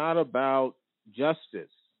 This is not about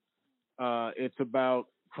justice. It's about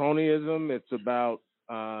cronyism. It's about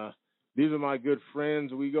these are my good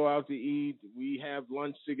friends. We go out to eat. We have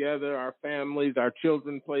lunch together. Our families, our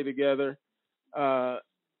children play together.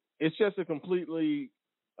 It's just a completely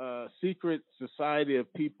secret society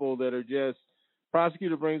of people that are just,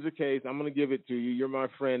 prosecutor brings a case, I'm going to give it to you. You're my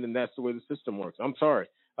friend, and that's the way the system works. I'm sorry.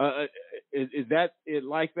 Is that it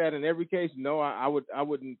like that in every case? No, I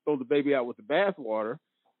wouldn't throw the baby out with the bathwater.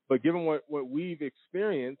 But given what we've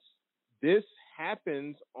experienced, this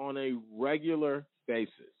happens on a regular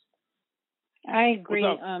basis. I agree.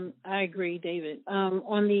 I agree, David. I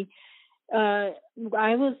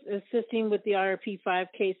was assisting with the IRP5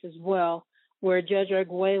 case as well, where Judge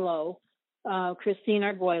Arguello, Christine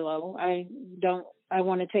Arguello, I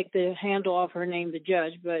want to take the handle off her name, the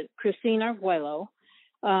judge, but Christine Arguello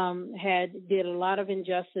did a lot of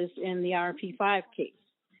injustice in the IRP5 case.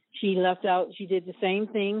 She did the same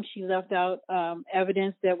thing. She left out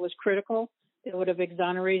evidence that was critical, that would have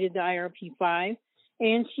exonerated the IRP5.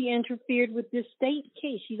 And she interfered with this state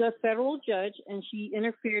case. She's a federal judge, and she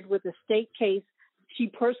interfered with a state case. She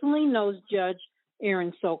personally knows Judge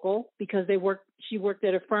Aaron Sokol because she worked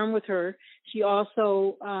at a firm with her. She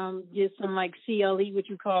also did some like CLE, which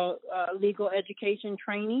you call legal education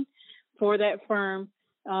training for that firm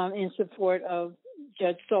in support of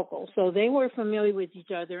Judge Sokol. So they were familiar with each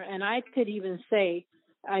other. And I could even say,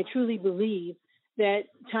 I truly believe that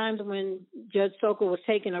times when Judge Sokol was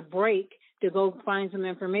taking a break to go find some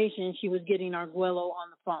information, she was getting Arguello on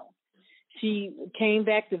the phone. She came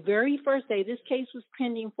back the very first day. This case was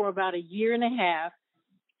pending for about a year and a half.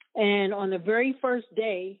 And on the very first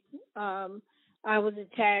day, I was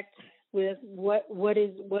attacked with what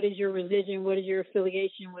is your religion? What is your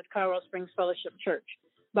affiliation with Colorado Springs Fellowship Church?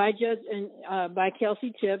 By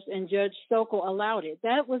Kelsey Tips, and Judge Sokol allowed it.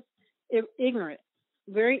 That was ignorant,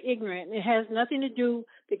 very ignorant. It has nothing to do,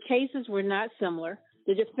 the cases were not similar.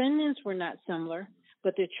 The defendants were not similar,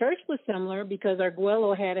 but the church was similar because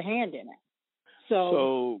Arguello had a hand in it.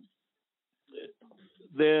 So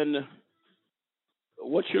then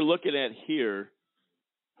what you're looking at here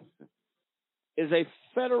is a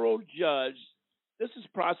federal judge. This is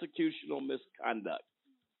prosecutional misconduct.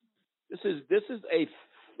 This is a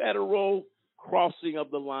federal crossing of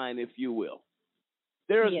the line, if you will.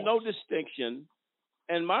 There is no distinction.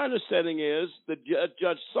 And my understanding is that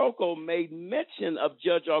Judge Sokol made mention of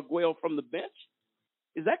Judge Arguello from the bench.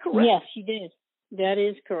 Is that correct? Yes, she did. That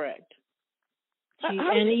is correct.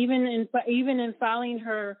 Even in filing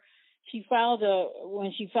her,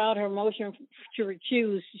 when she filed her motion to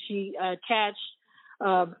recuse, she attached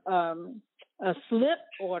a slip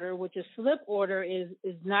order, which a slip order is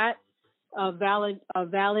not a valid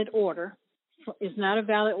order. It's not a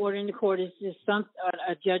valid order in the court. It's just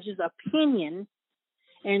a judge's opinion,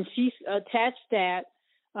 and she attached that,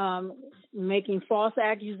 making false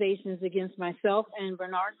accusations against myself and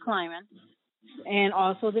Bernard Kleiman, and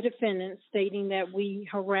also the defendant, stating that we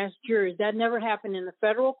harassed jurors. That never happened in the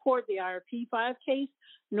federal court, the IRP-5 case,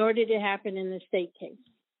 nor did it happen in the state case.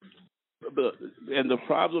 And the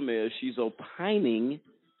problem is she's opining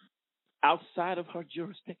outside of her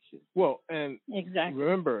jurisdiction. Well, and exactly.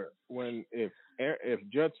 Remember, if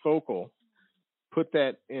Judge Sokol put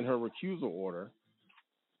that in her recusal order,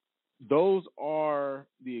 those are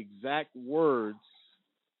the exact words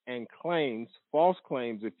and claims, false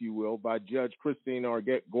claims, if you will, by Judge Christine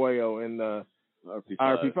Arguello in the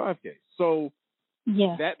IRP-5 case. So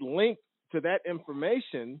that link to that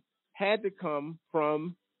information had to come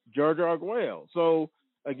from Judge Arguello. So,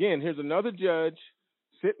 again, here's another judge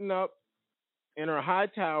sitting up in her high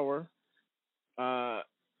tower,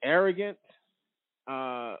 arrogant,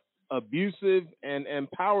 abusive,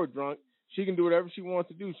 and power drunk. She can do whatever she wants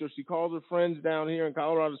to do. So she calls her friends down here in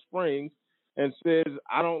Colorado Springs and says,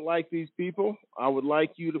 I don't like these people. I would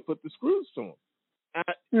like you to put the screws to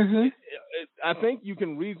them. I think you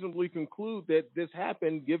can reasonably conclude that this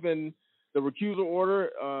happened given the recusal order,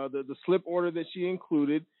 the slip order that she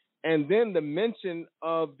included, and then the mention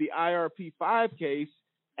of the IRP-5 case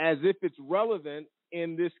as if it's relevant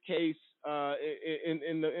in this case,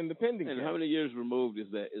 in the pending case. And how many years removed is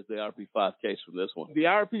the IRP-5 case from this one? The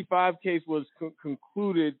IRP-5 case was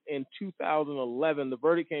concluded in 2011. The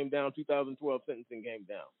verdict came down. 2012 sentencing came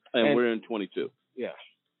down. And we're in 22. Yeah.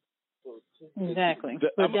 Exactly.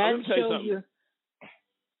 But that shows you.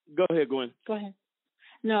 Go ahead, Gwen. Go ahead.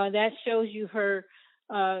 No, that shows you her,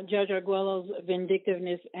 Judge Arguello's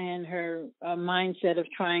vindictiveness and her mindset of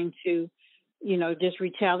trying to, just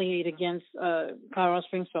retaliate against Colorado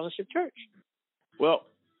Springs Fellowship Church. Well,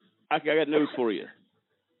 I got news for you.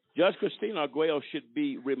 Judge Christine Arguello should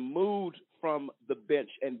be removed from the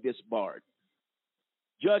bench and disbarred.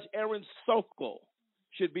 Judge Aaron Sokol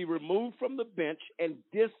should be removed from the bench and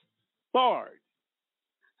disbarred.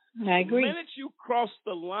 I agree. The minute you cross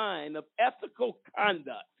the line of ethical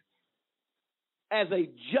conduct as a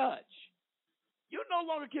judge, you no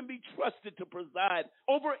longer can be trusted to preside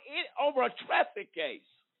over a traffic case.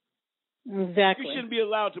 Exactly. You shouldn't be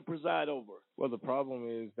allowed to preside over. Well, the problem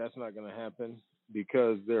is that's not going to happen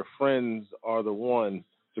because their friends are the one.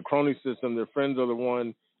 It's a crony system. Their friends are the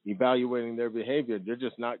one evaluating their behavior. They're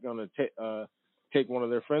just not going to take one of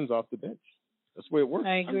their friends off the bench. That's the way it works.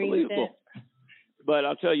 I agree with that. But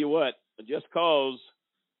I'll tell you what, Just Cause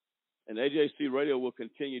and AJC Radio will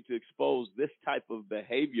continue to expose this type of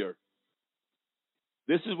behavior.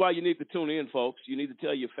 This is why you need to tune in, folks. You need to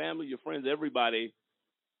tell your family, your friends, everybody,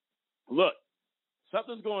 look,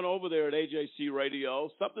 something's going over there at AJC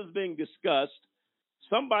Radio. Something's being discussed.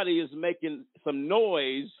 Somebody is making some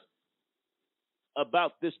noise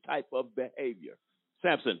about this type of behavior.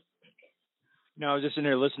 Samson. No, I was just in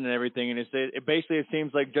here listening to everything, and it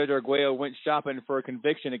seems like Judge Arguello went shopping for a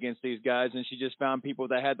conviction against these guys, and she just found people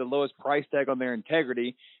that had the lowest price tag on their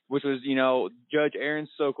integrity, which was, Judge Aaron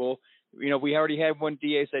Sokol. We already had one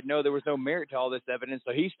DA said, no, there was no merit to all this evidence,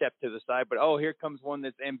 so he stepped to the side. But, here comes one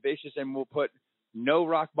that's ambitious and will put no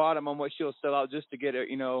rock bottom on what she'll sell out just to get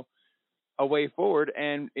a way forward.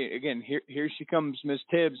 And, again, here she comes, Ms.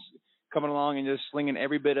 Tibbs, coming along and just slinging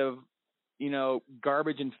every bit of,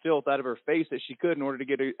 garbage and filth out of her face that she could in order to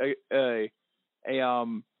get a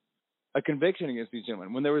conviction against these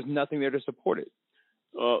gentlemen when there was nothing there to support it.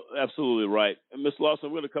 Absolutely right. And Ms. Lawson,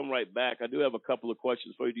 we're going to come right back. I do have a couple of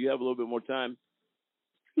questions for you. Do you have a little bit more time?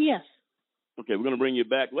 Yes. Okay, we're going to bring you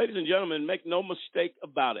back. Ladies and gentlemen, make no mistake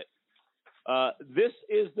about it. This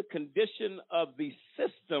is the condition of the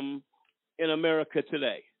system in America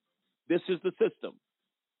today. This is the system.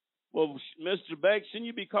 Well, Mr. Banks, shouldn't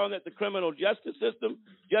you be calling it the criminal justice system?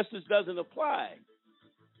 Justice doesn't apply.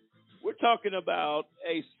 We're talking about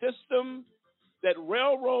a system that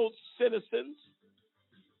railroads citizens,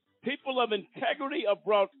 people of integrity are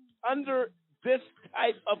brought under this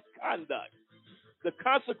type of conduct. The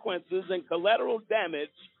consequences and collateral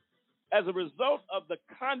damage as a result of the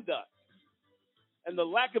conduct and the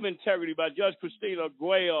lack of integrity by Judge Christine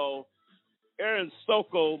Arguello, Aaron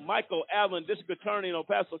Sokol, Michael Allen, District Attorney in El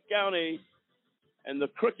Paso County, and the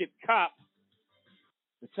crooked cop,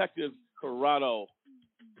 Detective Corrado.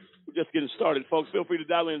 We're just getting started, folks. Feel free to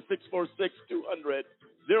dial in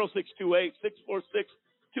 646-200-0628,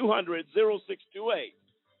 646-200-0628.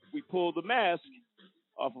 We pull the mask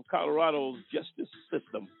off of Colorado's justice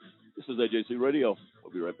system. This is AJC Radio.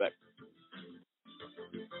 We'll be right back.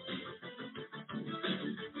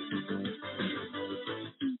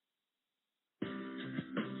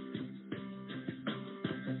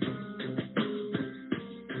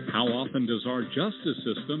 How often does our justice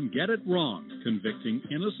system get it wrong, convicting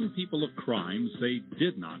innocent people of crimes they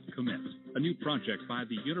did not commit? A new project by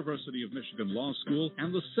the University of Michigan Law School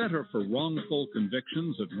and the Center for Wrongful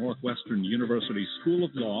Convictions at Northwestern University School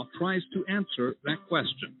of Law tries to answer that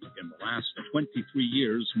question. In the last 23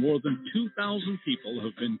 years, more than 2,000 people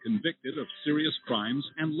have been convicted of serious crimes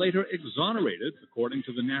and later exonerated, according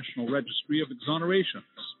to the National Registry of Exonerations.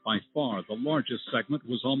 By far, the largest segment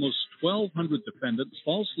was almost 1,200 defendants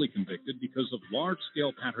falsely convicted because of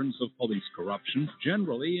large-scale patterns of police corruption,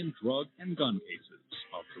 generally in drug and gun cases.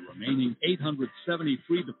 Of the remaining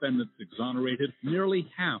 873 defendants exonerated, nearly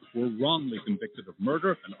half were wrongly convicted of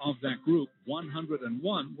murder, and of that group,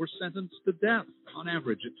 101 were sentenced to death. On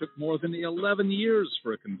average, it took more than 11 years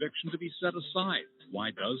for a conviction to be set aside.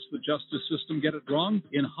 Why does the justice system get it wrong?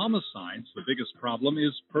 In homicides, the biggest problem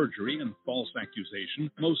is perjury and false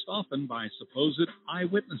accusation, most often by supposed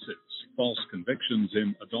eyewitnesses. False convictions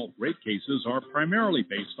in adult rape cases are primarily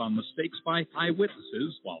based on mistakes by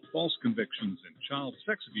eyewitnesses, while false convictions in child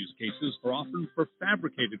sex abuse cases are often for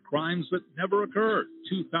fabricated crimes that never occurred.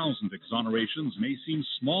 2,000 exonerations may seem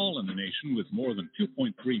small in the nation with more than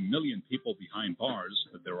 2.3 million people behind bars,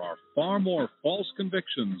 but there are far more false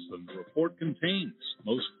convictions than the report contains.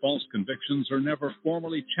 Most false convictions are never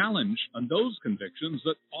formally challenged, and those convictions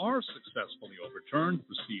that are successfully overturned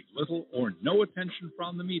receive little or no attention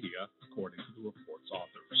from the media, according to the report's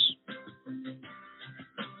authors.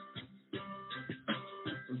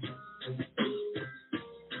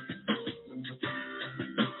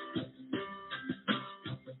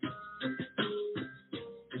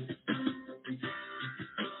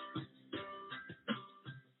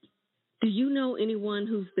 Do you know anyone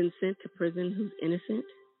who's been sent to prison who's innocent?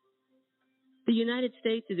 The United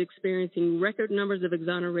States is experiencing record numbers of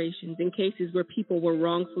exonerations in cases where people were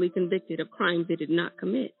wrongfully convicted of crimes they did not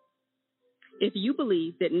commit. If you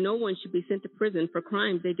believe that no one should be sent to prison for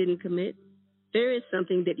crimes they didn't commit, there is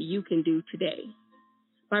something that you can do today.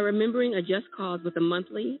 By remembering a just cause with a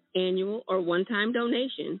monthly, annual, or one-time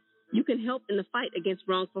donation, you can help in the fight against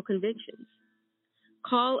wrongful convictions.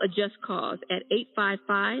 Call a just cause at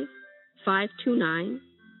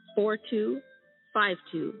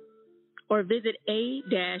 855-529-4252 or visit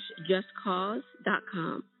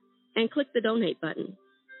a-justcause.com and click the donate button.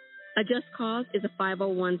 A Just Cause is a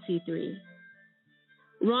 501c3.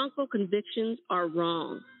 Wrongful convictions are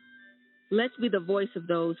wrong. Let's be the voice of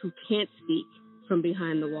those who can't speak from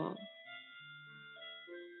behind the wall.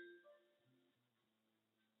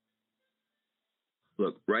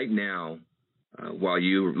 Look, right now, while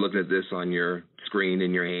you're looking at this on your screen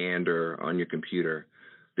in your hand or on your computer,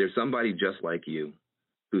 there's somebody just like you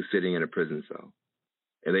who's sitting in a prison cell.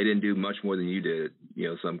 And they didn't do much more than you did,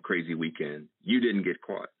 some crazy weekend. You didn't get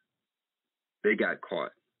caught. They got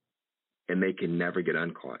caught. And they can never get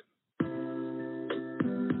uncaught.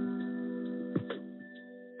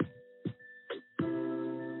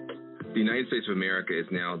 The United States of America is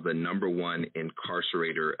now the #1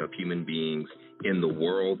 incarcerator of human beings in the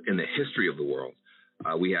world, in the history of the world.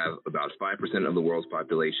 We have about 5% of the world's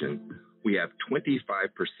population. We have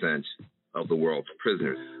 25% of the world's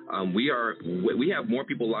prisoners. We have more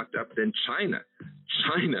people locked up than China.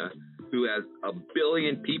 China, who has 1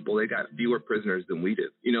 billion people, they got fewer prisoners than we do.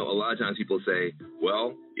 A lot of times people say,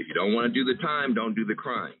 well, if you don't want to do the time, don't do the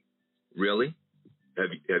crime. Really?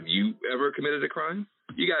 Have you ever committed a crime?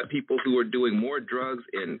 You got people who are doing more drugs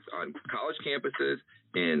on college campuses,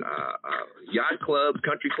 in yacht clubs,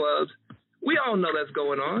 country clubs. We all know that's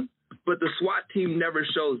going on, but the SWAT team never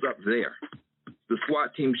shows up there. The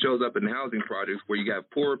SWAT team shows up in housing projects where you got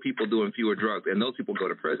poorer people doing fewer drugs, and those people go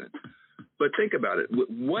to prison. But think about it.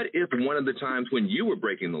 What if one of the times when you were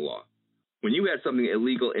breaking the law, when you had something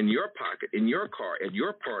illegal in your pocket, in your car, at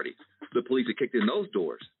your party, the police had kicked in those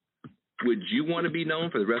doors? Would you want to be known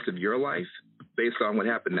for the rest of your life based on what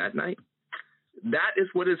happened that night? That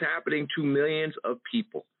is what is happening to millions of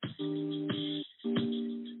people.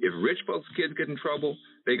 If rich folks' kids get in trouble,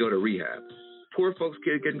 they go to rehab. Poor folks'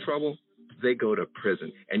 kids get in trouble, they go to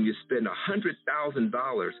prison. And you spend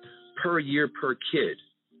 $100,000 per year per kid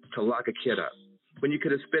to lock a kid up, when you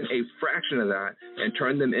could have spent a fraction of that and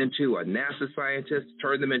turned them into a NASA scientist,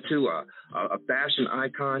 turned them into a fashion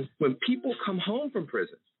icon. When people come home from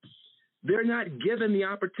prison, they're not given the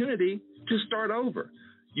opportunity to start over.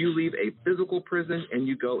 You leave a physical prison and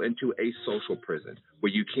you go into a social prison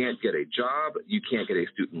where you can't get a job, you can't get a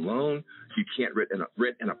student loan, you can't rent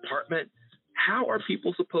an apartment. How are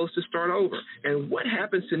people supposed to start over? And what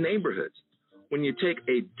happens to neighborhoods when you take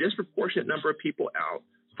a disproportionate number of people out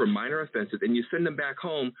for minor offenses and you send them back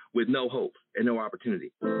home with no hope and no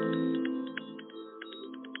opportunity?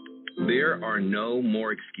 There are no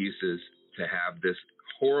more excuses to have this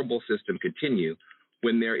horrible system continue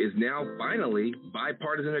when there is now finally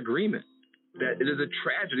bipartisan agreement that it is a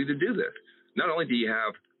tragedy to do this. Not only do you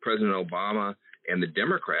have President Obama and the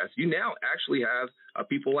Democrats, you now actually have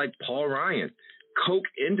people like Paul Ryan, Koch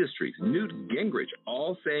Industries, Newt Gingrich,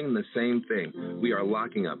 all saying the same thing. We are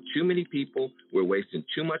locking up too many people. We're wasting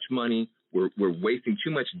too much money. We're wasting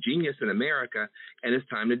too much genius in America, and it's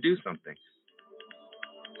time to do something.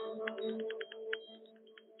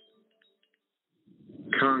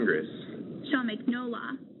 Congress shall make no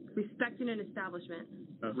law respecting an establishment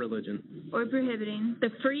of religion or prohibiting the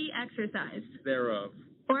free exercise thereof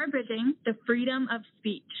or abridging the freedom of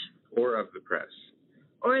speech or of the press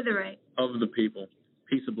or the right of the people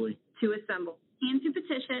peaceably to assemble and to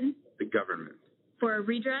petition the government for a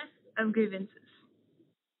redress of grievances.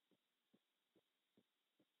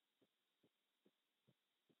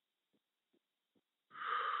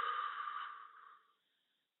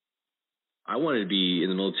 I wanted to be in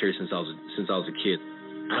the military since I was a kid.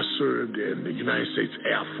 I served in the United States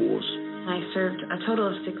Air Force. I served a total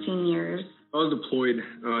of 16 years. I was deployed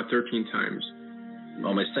 13 times.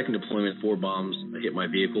 On my second deployment, 4 bombs hit my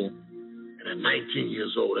vehicle. And at 19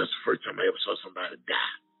 years old, that's the first time I ever saw somebody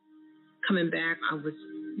die. Coming back, I was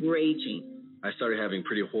raging. I started having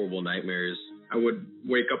pretty horrible nightmares. I would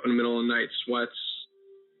wake up in the middle of the night, sweats.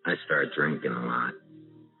 I started drinking a lot.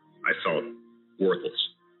 I felt worthless.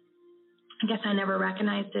 I guess I never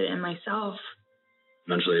recognized it in myself.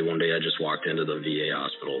 Eventually, one day, I just walked into the VA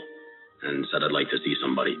hospital and said I'd like to see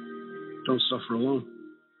somebody. Don't suffer alone.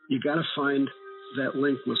 You got to find that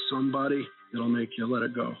link with somebody that'll make you let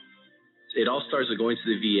it go. It all starts with going to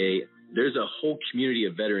the VA. There's a whole community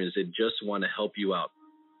of veterans that just want to help you out.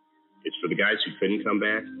 It's for the guys who couldn't come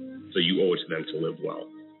back, so you owe it to them to live well,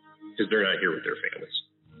 because they're not here with their families.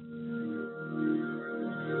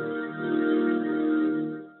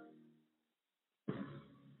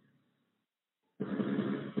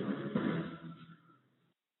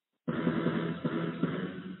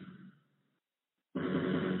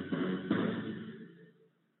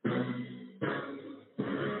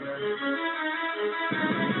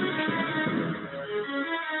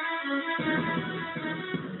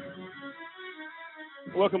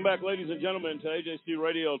 Welcome back, ladies and gentlemen, to AJC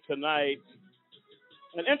Radio tonight.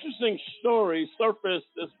 An interesting story surfaced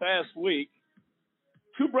this past week.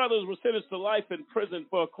 2 brothers were sentenced to life in prison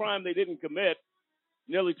for a crime they didn't commit.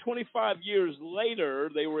 Nearly 25 years later,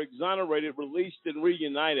 they were exonerated, released, and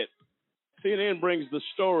reunited. CNN brings the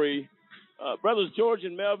story. Brothers George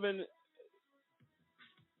and Melvin,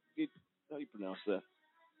 how do you pronounce that?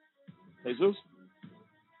 Jesus?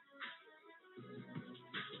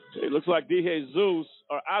 It looks like DeJesus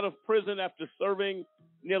are out of prison after serving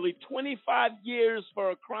nearly 25 years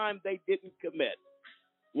for a crime they didn't commit.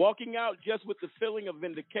 Walking out just with the feeling of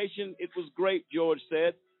vindication, it was great, George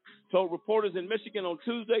said. Told reporters in Michigan on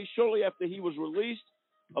Tuesday, shortly after he was released.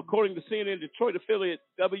 According to CNN Detroit affiliate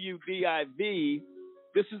WDIV,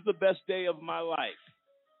 this is the best day of my life.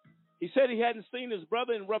 He said he hadn't seen his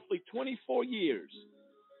brother in roughly 24 years.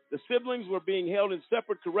 The siblings were being held in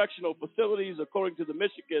separate correctional facilities, according to the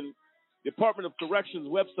Michigan Department of Corrections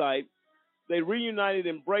website. They reunited,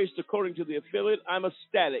 embraced, according to the affiliate. I'm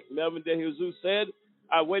ecstatic, Melvin DeJesus said.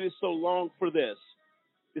 I waited so long for this.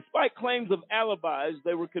 Despite claims of alibis,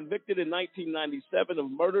 they were convicted in 1997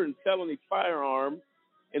 of murder and felony firearm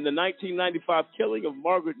in the 1995 killing of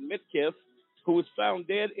Margaret Mitkiff, who was found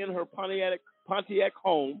dead in her Pontiac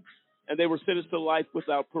home, and they were sentenced to life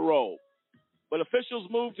without parole. But officials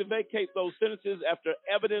moved to vacate those sentences after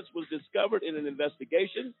evidence was discovered in an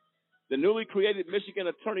investigation. The newly created Michigan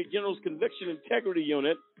Attorney General's Conviction Integrity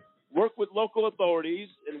Unit worked with local authorities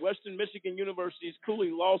in Western Michigan University's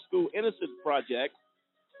Cooley Law School Innocence Project,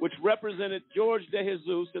 which represented George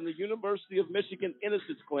DeJesus, and the University of Michigan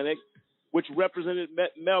Innocence Clinic, which represented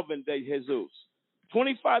Melvin DeJesus.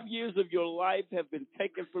 25 years of your life have been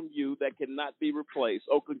taken from you that cannot be replaced.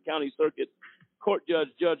 Oakland County Circuit Court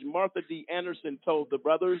Judge Martha D. Anderson told the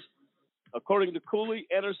brothers. According to Cooley,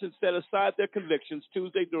 Anderson set aside their convictions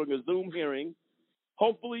Tuesday during a Zoom hearing.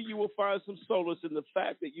 Hopefully you will find some solace in the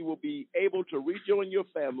fact that you will be able to rejoin your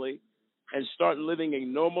family and start living a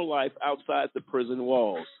normal life outside the prison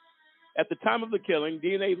walls. At the time of the killing,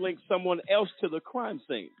 DNA linked someone else to the crime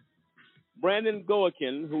scene. Brandon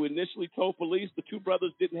Goakin, who initially told police the 2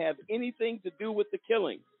 brothers didn't have anything to do with the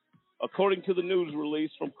killing, according to the news release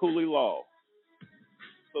from Cooley Law.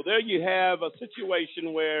 So there you have a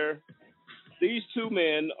situation where these two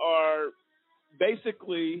men are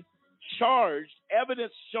basically charged,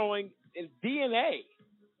 evidence showing in DNA,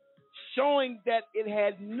 showing that it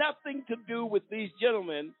had nothing to do with these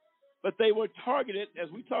gentlemen, but they were targeted, as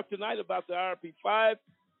we talked tonight about the IRP-5,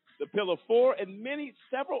 the Pt.4, and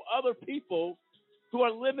several other people who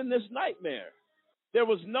are living this nightmare. There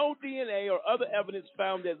was no DNA or other evidence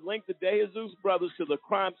found that linked the De Jesus brothers to the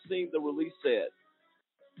crime scene, the release said.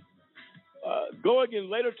 Goigan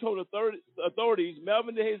later told authorities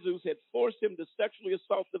Melvin De Jesus had forced him to sexually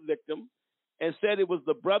assault the victim and said it was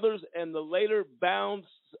the brothers and the later bound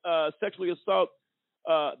sexually assault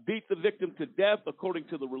beat the victim to death, according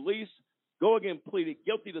to the release. Goigan pleaded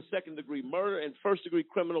guilty to second-degree murder and first-degree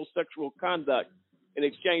criminal sexual conduct in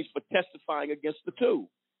exchange for testifying against the two.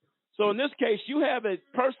 So in this case, you have a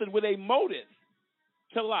person with a motive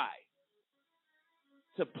to lie,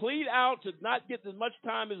 to plead out, to not get as much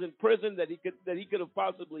time as in prison that he could have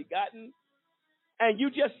possibly gotten, and you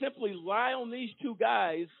just simply lie on these two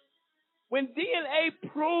guys when DNA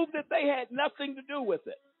proved that they had nothing to do with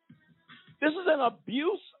it. This is an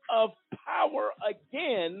abuse of power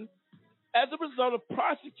again as a result of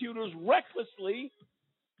prosecutors recklessly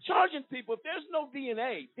charging people. If there's no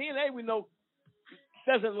DNA we know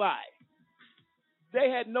doesn't lie. They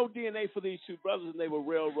had no DNA for these two brothers, and they were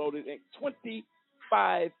railroaded in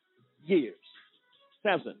 25 years.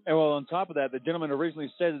 Samson. And well, on top of that, the gentleman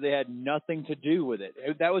originally said that they had nothing to do with it.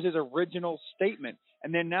 That was his original statement.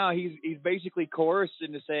 And then now he's basically coerced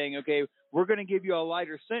into saying, okay, we're going to give you a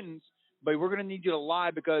lighter sentence, but we're going to need you to lie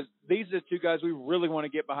because these are the two guys we really want to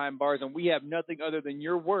get behind bars, and we have nothing other than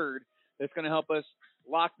your word that's going to help us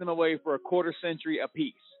lock them away for a quarter century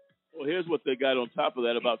apiece. Well, here's what they got on top of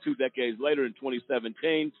that. About 2 decades later, in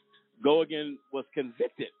 2017, Goigan was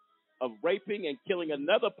convicted of raping and killing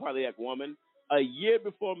another Pontiac woman a year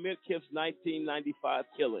before Midkiff's 1995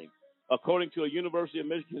 killing. According to a University of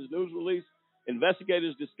Michigan's news release,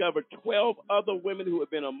 investigators discovered 12 other women who had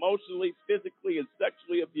been emotionally, physically, and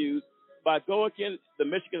sexually abused by Goigan, the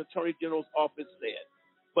Michigan Attorney General's office said.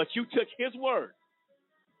 But you took his word.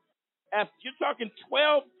 After you're talking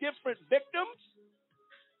 12 different victims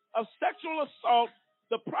of sexual assault,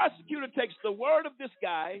 the prosecutor takes the word of this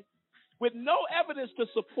guy with no evidence to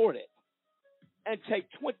support it and take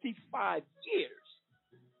 25 years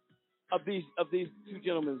of these two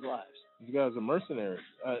gentlemen's lives. These guys are mercenaries.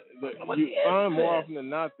 You find more often than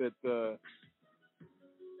not that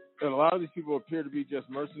a lot of these people appear to be just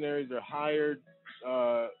mercenaries. They're hired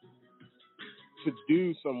to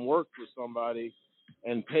do some work for somebody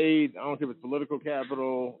and paid, I don't care if it's political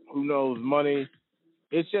capital, who knows, money.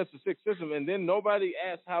 It's just a sick system. And then nobody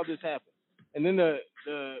asks how this happened. And then the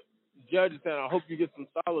judge said, I hope you get some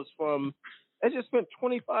solace from, they just spent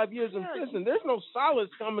 25 years in prison. There's no solace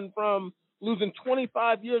coming from losing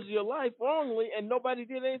 25 years of your life wrongly, and nobody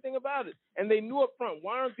did anything about it. And they knew up front,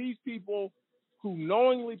 why aren't these people who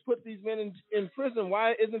knowingly put these men in prison,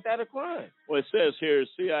 why isn't that a crime? Well, it says here,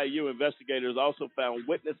 CIU investigators also found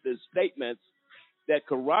witnesses' statements that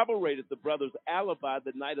corroborated the brothers' alibi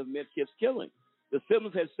the night of Midkiff's killing. The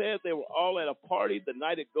siblings had said they were all at a party the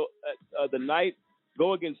night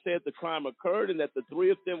Goigan said the crime occurred, and that the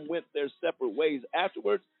three of them went their separate ways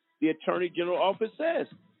afterwards. The Attorney General office says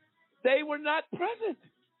they were not present.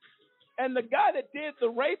 And the guy that did the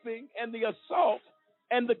raping and the assault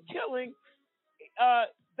and the killing,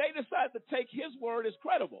 they decided to take his word as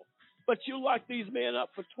credible. But you locked these men up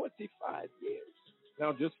for 25 years.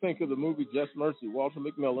 Now just think of the movie Just Mercy. Walter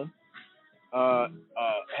McMillan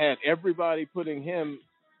had everybody putting him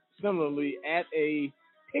similarly at a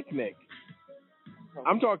picnic.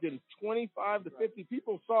 I'm talking 25 to 50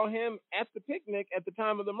 people saw him at the picnic at the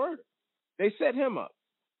time of the murder. They set him up.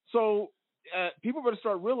 So people better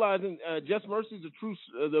start realizing Just Mercy is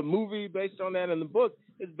the movie based on that, and the book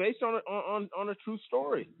is based on a true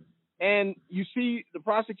story. And you see the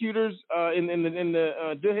prosecutors in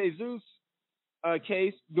the De Jesus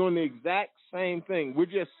case doing the exact same thing. We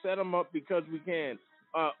just set them up because we can.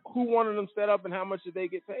 Who wanted them set up, and how much did they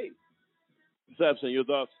get paid? Samson, your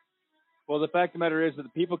thoughts? Well, the fact of the matter is that the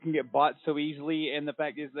people can get bought so easily, and the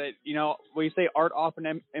fact is that, when you say art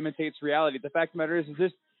often imitates reality, the fact of the matter is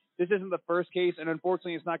this isn't the first case, and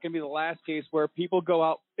unfortunately it's not going to be the last case where people go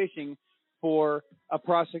out fishing for a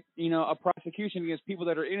prosecution against people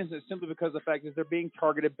that are innocent simply because the fact is they're being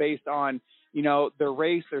targeted based on, their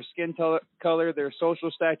race, their skin color, their social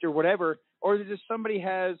stature, whatever, or just somebody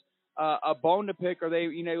has a bone to pick, or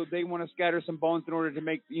they want to scatter some bones in order to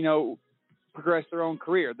make, progress their own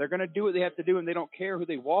career. They're going to do what they have to do, and they don't care who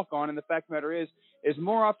they walk on. And the fact of the matter is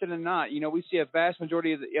more often than not, we see a vast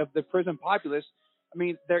majority of the prison populace I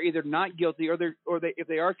mean, they're either not guilty or if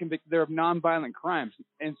they are convicted, they're of nonviolent crimes.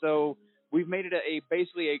 And so we've made it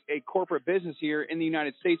basically a corporate business here in the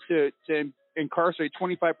United States to incarcerate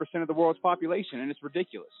 25% of the world's population, and it's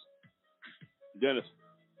ridiculous. Dennis.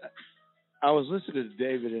 I was listening to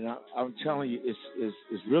David, and I'm telling you,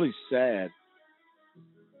 it's really sad.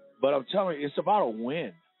 But I'm telling you, it's about a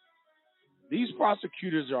win. These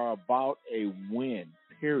prosecutors are about a win,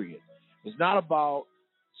 period. It's not about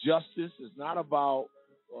justice. It's not about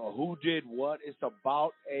who did what. It's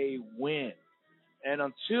about a win. And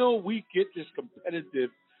until we get this competitive,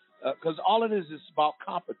 because all it is about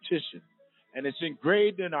competition, and it's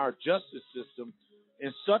engraved in our justice system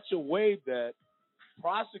in such a way that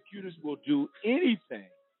prosecutors will do anything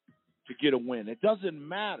to get a win. It doesn't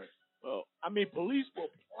matter. I mean, police will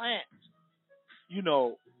plant,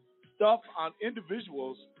 stuff on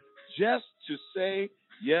individuals just to say,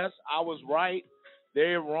 yes, I was right,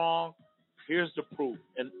 they're wrong, here's the proof.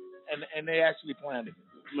 And they actually planned it.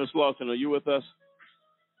 Ms. Lawson, are you with us?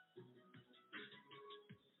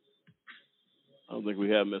 I don't think we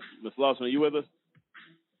have Ms. Lawson. Are you with us?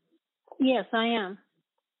 Yes, I am.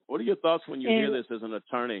 What are your thoughts when you hear this as an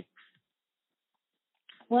attorney?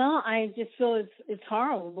 Well, I just feel it's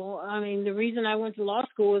horrible. I mean, the reason I went to law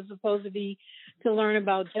school was supposed to be to learn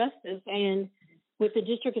about justice. And with the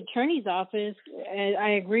district attorney's office,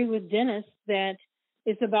 I agree with Dennis that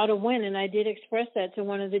it's about a win. And I did express that to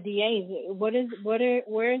one of the DAs.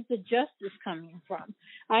 Where is the justice coming from?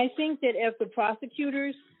 I think that if the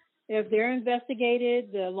prosecutors, if they're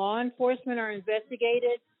investigated, the law enforcement are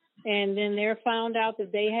investigated, and then they're found out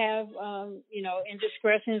that they have,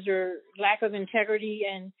 indiscretions or lack of integrity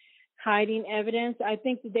and hiding evidence, I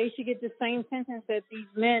think that they should get the same sentence that these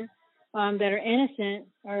men that are innocent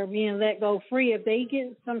are being let go free. If they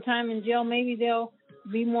get some time in jail, maybe they'll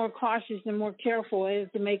be more cautious and more careful as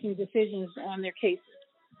to making decisions on their cases.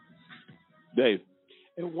 Dave.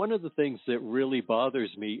 And one of the things that really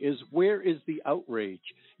bothers me is, where is the outrage?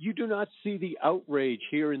 You do not see the outrage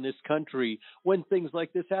here in this country when things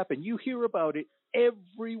like this happen. You hear about it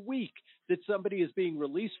every week, that somebody is being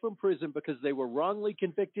released from prison because they were wrongly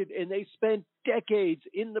convicted and they spent decades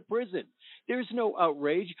in the prison. There's no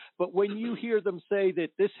outrage. But when you hear them say that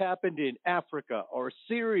this happened in Africa or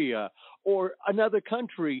Syria or another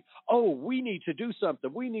country, oh, we need to do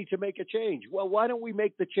something. We need to make a change. Well, why don't we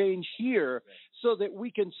make the change here so that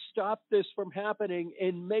we can stop this from happening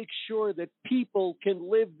and make sure that people can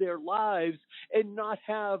live their lives and not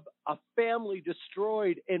have a family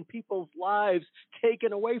destroyed and people's lives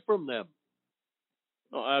taken away from them?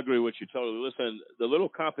 No, I agree with you totally. Listen, the little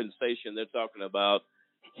compensation they're talking about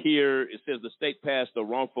here, it says the state passed the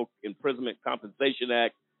Wrongful Imprisonment Compensation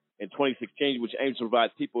Act in 2016, which aims to provide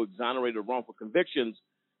people exonerated of wrongful convictions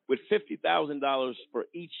with $50,000 for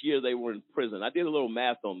each year they were in prison. I did a little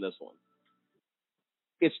math on this one.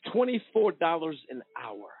 It's $24 an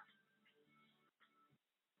hour.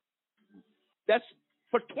 That's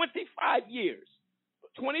for 25 years.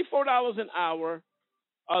 $24 an hour,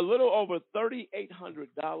 a little over $3,800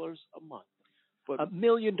 a month. But $1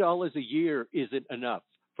 million a year isn't enough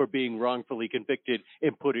for being wrongfully convicted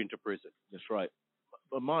and put into prison. That's right.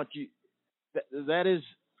 But Mont,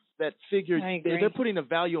 that figure, they're putting a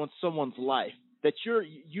value on someone's life that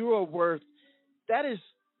you are worth. That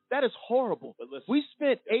is horrible. We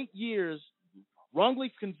spent 8 years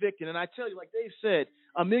wrongly convicted, and I tell you, like Dave said,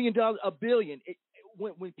 $1 million, $1 billion.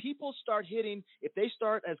 When people start hitting, if they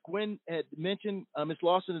start, as Gwen had mentioned, Ms.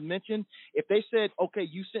 Lawson had mentioned, if they said, okay,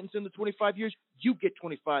 you sentence them to 25 years, you get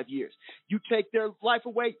 25 years. You take their life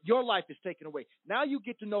away, your life is taken away. Now you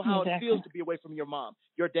get to know how it feels to be away from your mom,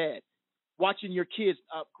 your dad, watching your kids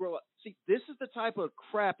grow up. See, this is the type of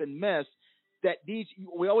crap and mess that needs,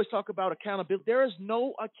 we always talk about accountability. There is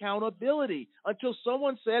no accountability until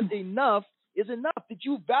someone says enough is enough. Did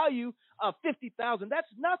you value $50,000? That's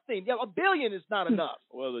nothing. $1 billion is not enough.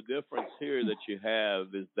 Well, the difference here that you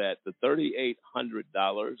have is that the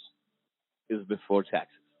 $3,800 is before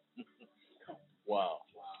taxes. Wow.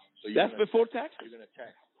 So that's before taxes. You're going to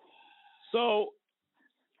tax. So,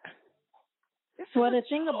 well, the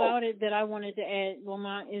thing about it that I wanted to add,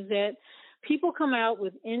 Lamont, is that people come out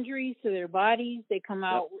with injuries to their bodies. They come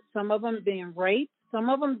out, some of them being raped. Some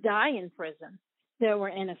of them die in prison that were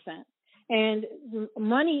innocent. And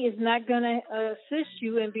money is not going to assist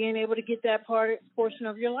you in being able to get that portion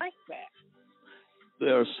of your life back.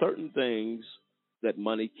 There are certain things that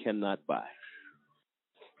money cannot buy.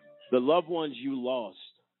 The loved ones you lost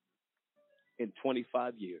in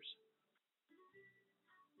 25 years.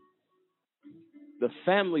 The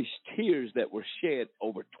family's tears that were shed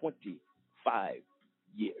over 25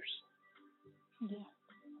 years. Yeah.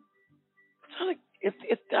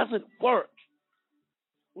 It doesn't work.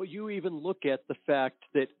 Well, you even look at the fact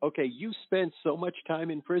that, okay, you spent so much time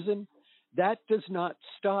in prison, that does not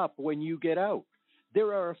stop when you get out.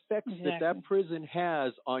 There are effects that prison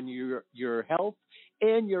has on your health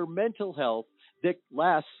and your mental health that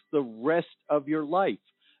lasts the rest of your life.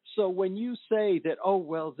 So when you say that, oh,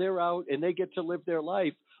 well, they're out and they get to live their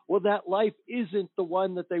life, well, that life isn't the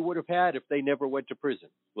one that they would have had if they never went to prison.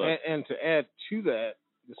 And to add to that,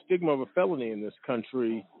 the stigma of a felony in this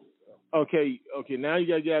country. Okay. Now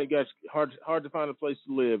you got hard to find a place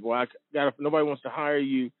to live. Well, nobody wants to hire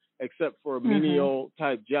you except for menial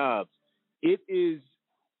type jobs. It is.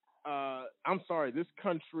 I'm sorry. This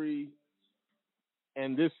country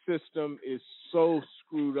and this system is so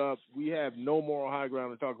screwed up. We have no moral high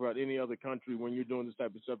ground to talk about any other country when you're doing this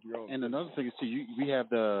type of stuff to your own. And another thing is too, we have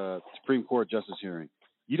the Supreme Court justice hearing.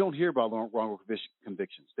 You don't hear about wrongful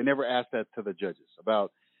convictions. They never ask that to the judges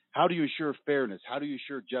about how do you assure fairness, how do you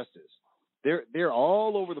assure justice. They're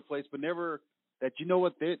all over the place, but never that. You know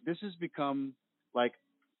what? This has become like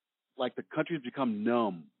the country's become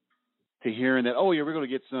numb to hearing that. Oh yeah, we're going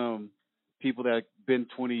to get some people that have been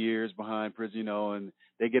 20 years behind prison, and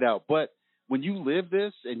they get out. But when you live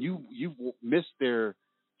this and you've missed their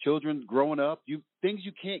children growing up, things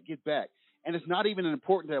you can't get back. And it's not even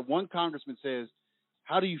important that one congressman says,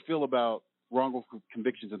 how do you feel about wrongful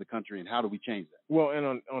convictions in the country and how do we change that? Well,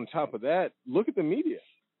 and on top of that, look at the media.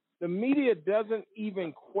 The media doesn't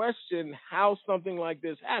even question how something like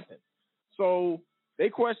this happened. So they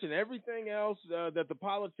question everything else that the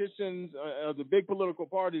politicians, the big political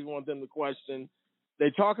parties want them to question.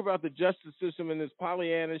 They talk about the justice system in this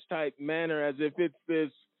Pollyannish type manner as if it's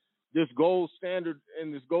this gold standard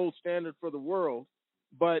and this gold standard for the world.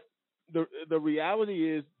 But the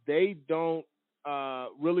reality is they don't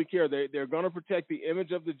really care. They're going to protect the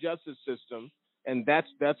image of the justice system, and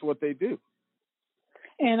that's what they do.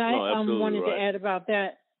 And I wanted to add about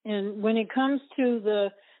that. And when it comes to the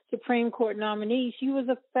Supreme Court nominee, she was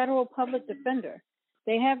a federal public defender.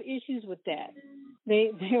 They have issues with that.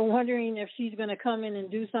 They're wondering if she's going to come in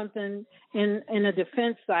and do something in a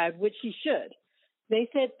defense side, which she should. They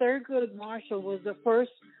said Thurgood Marshall was the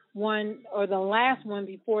first one or the last one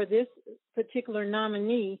before this particular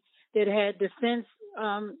nominee that had defense.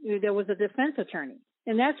 There was a defense attorney,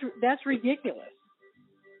 and that's ridiculous.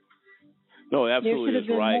 No, absolutely there should have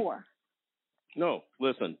been right. More. No,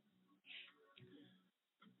 listen.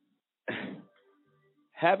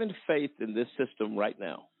 Having faith in this system right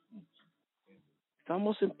now, it's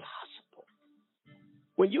almost impossible.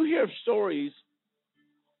 When you hear stories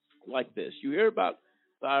like this, you hear about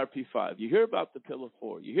the IRP-5, you hear about the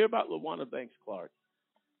Pt.4, you hear about LaWanda Banks Clark,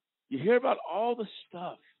 you hear about all the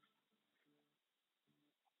stuff.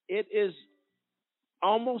 It is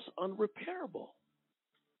almost unrepairable.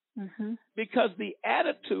 Mm-hmm. Because the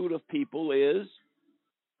attitude of people is,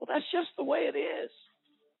 well, that's just the way it is.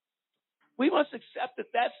 We must accept that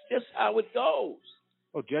that's just how it goes.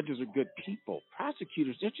 Oh, judges are good people.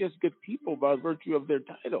 Prosecutors, they're just good people by virtue of their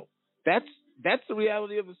title. That's the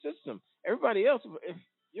reality of the system. Everybody else, if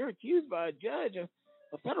you're accused by a judge, a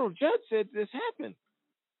federal judge said this happened.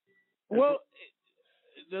 Well,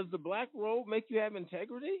 does the black robe make you have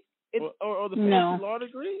integrity? Or the fancy law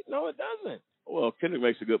degree? No, it doesn't. Well, Kendrick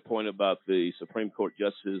makes a good point about the Supreme Court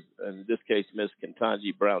justice, in this case, Ms.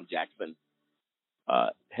 Ketanji Brown Jackson,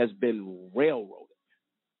 has been railroaded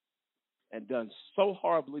and done so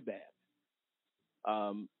horribly bad.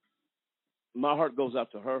 My heart goes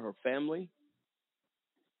out to her family.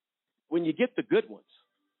 When you get the good ones,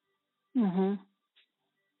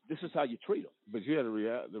 this is how you treat them. But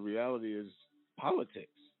the reality is politics.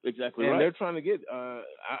 Exactly and right. And they're trying to get,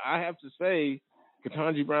 I have to say,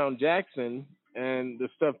 Ketanji Brown Jackson and the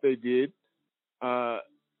stuff they did,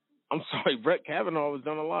 I'm sorry, Brett Kavanaugh was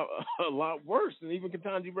done a lot worse than even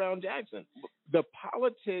Ketanji Brown Jackson. The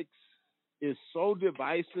politics is so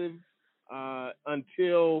divisive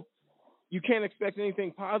until you can't expect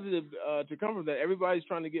anything positive to come from that. Everybody's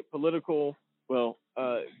trying to get political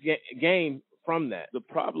gain from that. The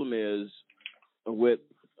problem is with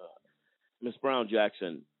Ms. Brown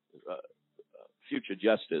Jackson, future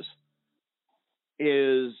justice,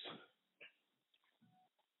 is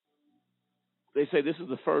they say this is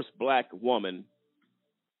the first black woman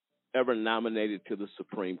ever nominated to the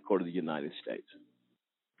Supreme Court of the United States.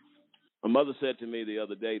 My mother said to me the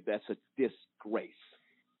other day, that's a disgrace.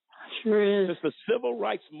 Sure is. Since the civil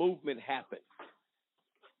rights movement happened,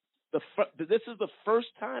 this is the first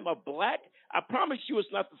time I promise you it's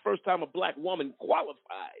not the first time a black woman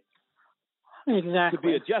qualified to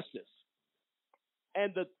be a justice.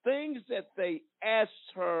 And the things that they asked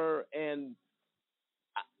her, and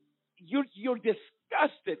you're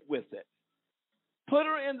disgusted with it. Put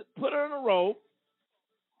her in a row.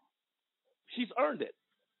 She's earned it.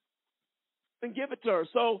 And give it to her.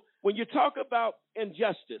 So when you talk about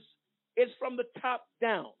injustice, it's from the top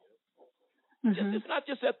down. Mm-hmm. It's not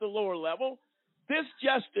just at the lower level. This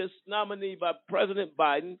justice nominee by President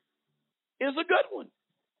Biden is a good one.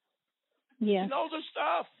 Yeah. She knows her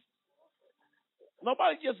stuff.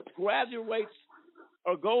 Nobody just graduates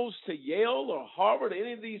or goes to Yale or Harvard or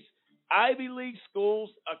any of these Ivy League schools,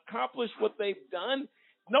 accomplish what they've done.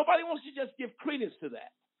 Nobody wants to just give credence to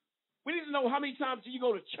that. We need to know how many times do you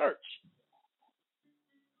go to church,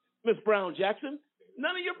 Miss Brown Jackson?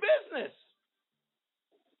 None of your business.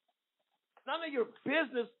 None of your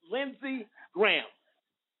business, Lindsey Graham.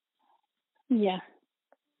 Yeah.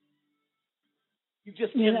 You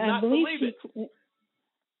just cannot believe it.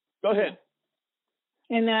 Go ahead.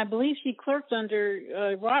 And I believe she clerked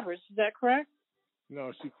under Roberts. Is that correct?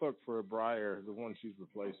 No, she clerked for Breyer, the one she's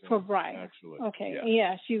replacing. For Breyer. Actually. Okay.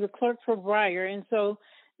 Yeah, she was clerk for Breyer. And so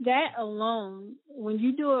that alone, when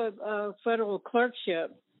you do a federal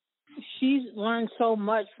clerkship, she's learned so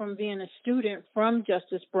much from being a student from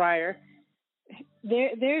Justice Breyer.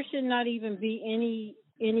 There should not even be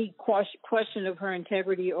any question of her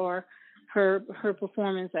integrity or her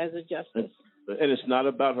performance as a justice. And it's not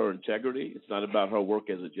about her integrity. It's not about her work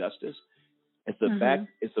as a justice. It's the fact.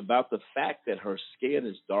 It's about the fact that her skin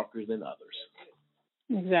is darker than others.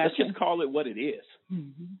 Exactly. Let's just call it what it is.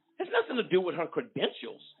 Mm-hmm. It has nothing to do with her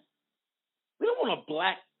credentials. We don't want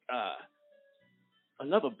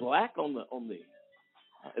another black on the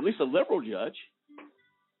at least a liberal judge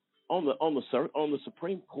on the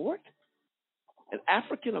Supreme Court. An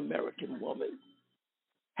African American woman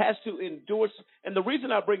has to endorse, and the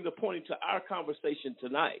reason I bring the point into our conversation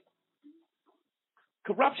tonight,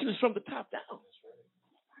 corruption is from the top down.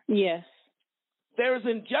 Yes. There is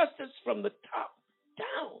injustice from the top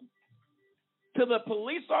down. To the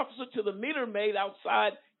police officer, to the meter maid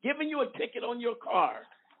outside, giving you a ticket on your car.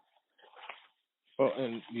 Well,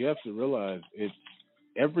 and you have to realize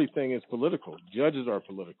everything is political. Judges are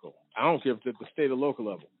political. I don't care if it's at the state or local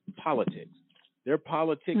level. Politics. They're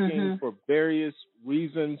politicking for various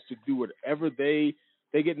reasons to do whatever they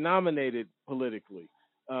get nominated politically.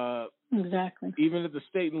 Exactly. Even at the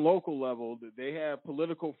state and local level, they have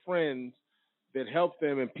political friends that help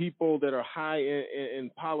them and people that are high in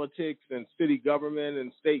politics and city government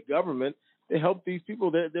and state government. They help these people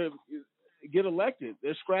that get elected.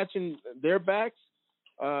 They're scratching their backs.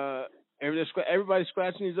 Everybody's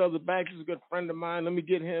scratching each other's backs. He's a good friend of mine. Let me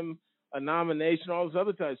get him a nomination, all this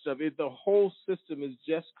other type of stuff. The whole system is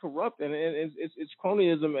just corrupt, and it's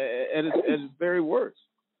cronyism at its very worst.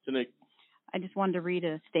 Janae. I just wanted to read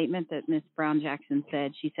a statement that Ms. Brown Jackson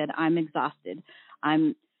said. She said, "I'm exhausted.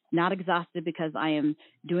 I'm not exhausted because I am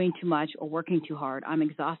doing too much or working too hard. I'm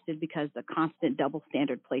exhausted because the constant double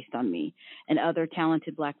standard placed on me and other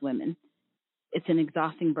talented Black women. It's an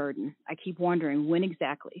exhausting burden. I keep wondering, when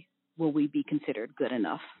exactly will we be considered good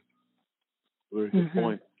enough?" Very good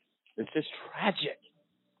point. It's just tragic.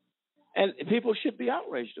 And people should be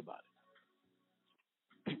outraged about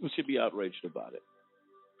it. People should be outraged about it.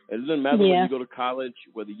 It doesn't matter whether you go to college,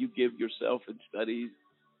 whether you give yourself in studies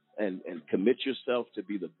and commit yourself to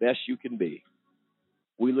be the best you can be.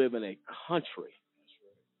 We live in a country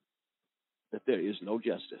that there is no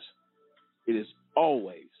justice. It is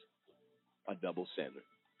always a double standard.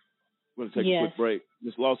 We're going to take a quick break.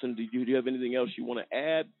 Ms. Lawson, do you have anything else you want to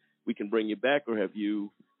add? We can bring you back, or have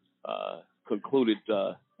you concluded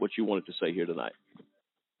what you wanted to say here tonight?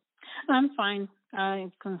 I'm fine.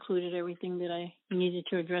 I concluded everything that I needed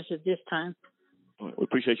to address at this time. All right. We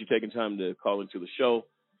appreciate you taking time to call into the show.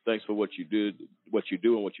 Thanks for what you do, and what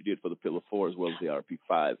you did for the Pt.4 as well as the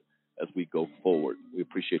RP5 as we go forward. We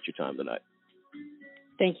appreciate your time tonight.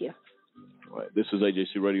 Thank you. All right. This is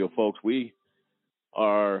AJC Radio, folks. We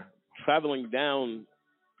are traveling down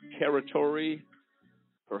territory,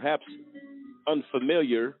 perhaps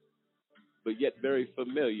unfamiliar, but yet very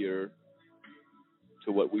familiar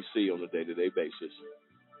to what we see on a day-to-day basis.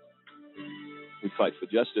 We fight for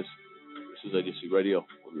justice. This is AJC Radio.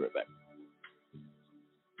 We'll be right back.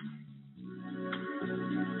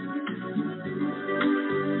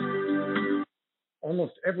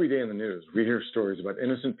 Almost every day in the news, we hear stories about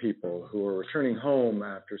innocent people who are returning home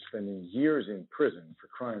after spending years in prison for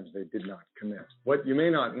crimes they did not commit. What you may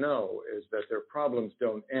not know is that their problems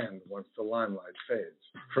don't end once the limelight fades.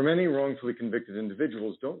 For many wrongfully convicted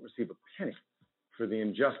individuals don't receive a penny for the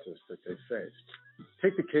injustice that they faced.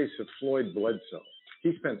 Take the case of Floyd Bledsoe.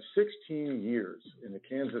 He spent 16 years in a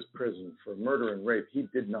Kansas prison for murder and rape he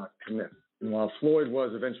did not commit. And while Floyd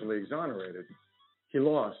was eventually exonerated, He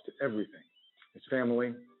lost everything, his family,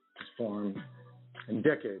 his farm, and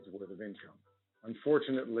decades worth of income.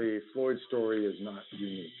 Unfortunately, Floyd's story is not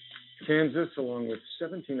unique. Kansas, along with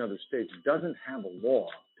 17 other states, doesn't have a law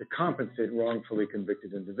to compensate wrongfully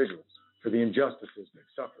convicted individuals for the injustices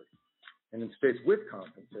they've suffered. And in states with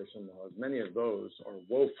compensation laws, many of those are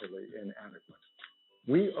woefully inadequate.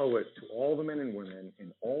 We owe it to all the men and women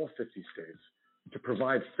in all 50 states to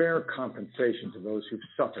provide fair compensation to those who've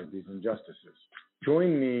suffered these injustices.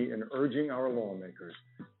 Join me in urging our lawmakers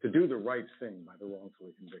to do the right thing by the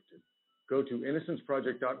wrongfully convicted. Go to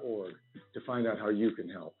innocenceproject.org to find out how you can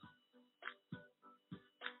help.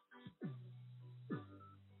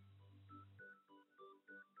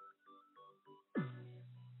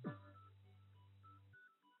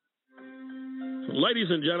 Ladies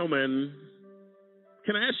and gentlemen,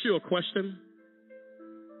 can I ask you a question?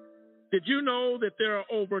 Did you know that there are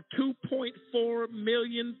over 2.4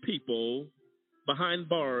 million people behind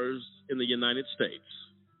bars in the United States?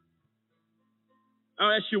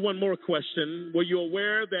 I'll ask you one more question. Were you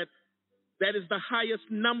aware that that is the highest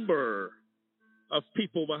number of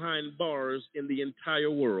people behind bars in the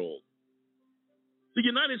entire world? The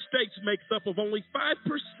United States makes up of only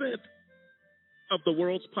 5% of the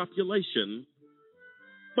world's population,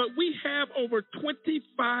 but we have over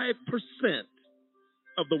 25%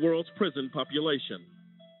 of the world's prison population.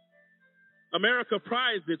 America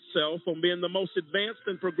prides itself on being the most advanced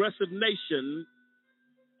and progressive nation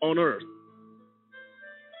on earth.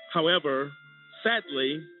 However,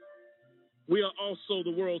 sadly, we are also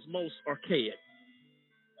the world's most archaic.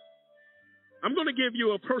 I'm going to give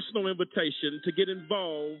you a personal invitation to get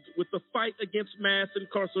involved with the fight against mass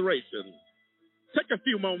incarceration. Take a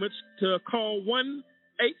few moments to call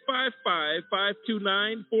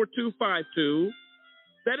 1-855-529-4252.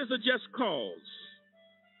 That is a just cause.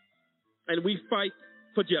 And we fight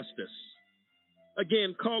for justice.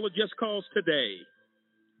 Again, call a just cause today.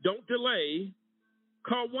 Don't delay.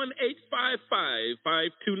 Call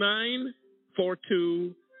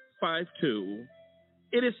 1-855-529-4252.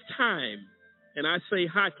 It is time, and I say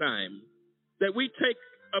high time, that we take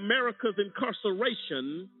America's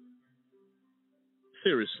incarceration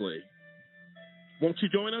seriously. Won't you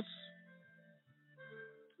join us?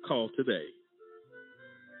 Call today.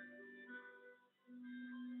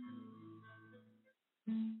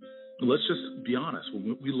 Let's just be honest.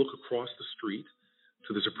 When we look across the street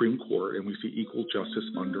to the Supreme Court and we see equal justice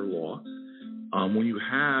under law, when you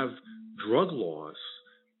have drug laws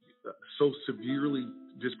so severely,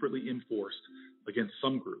 disparately enforced against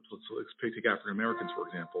some groups, let's take African Americans, for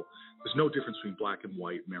example, there's no difference between black and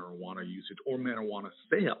white marijuana usage or marijuana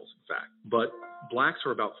sales, in fact. But blacks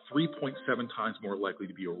are about 3.7 times more likely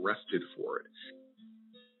to be arrested for it.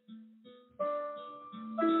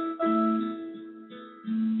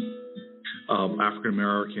 African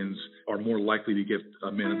Americans are more likely to get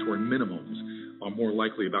mandatory minimums, are more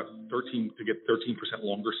likely to get 13%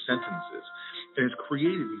 longer sentences. And it's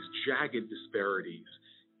created these jagged disparities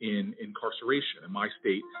in incarceration. In my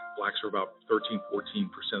state, blacks are about 13, 14%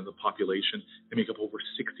 of the population. They make up over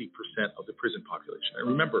 60% of the prison population. And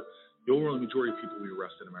remember, the overwhelming majority of people we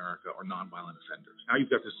arrest in America are nonviolent offenders. Now you've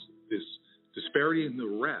got this disparity in the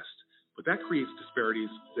arrest, but that creates disparities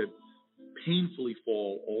that painfully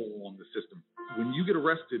fall all along the system. When you get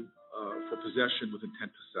arrested for possession with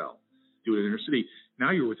intent to sell, do it in inner city,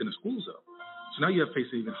 now you're within a school zone. So now you have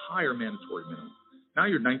faced an even higher mandatory minimum. Now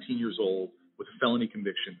you're 19 years old with a felony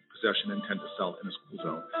conviction, possession, intent to sell in a school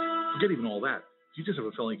zone. Forget even all that. If you just have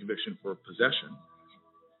a felony conviction for possession,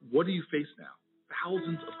 what do you face now?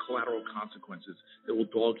 Thousands of collateral consequences that will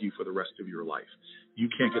dog you for the rest of your life. You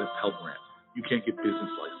can't get a Pell Grant. You can't get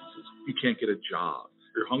business licenses. You can't get a job.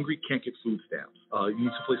 You're hungry, can't get food stamps. You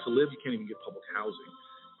need a place to live, you can't even get public housing.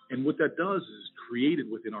 And what that does is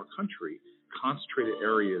created within our country concentrated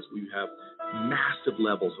areas where you have massive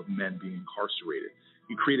levels of men being incarcerated.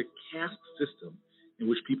 You create a caste system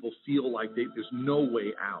in which people feel like there's no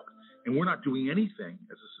way out. And we're not doing anything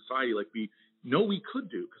as a society like we know we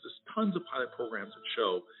could do, because there's tons of pilot programs that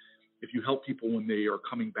show if you help people when they are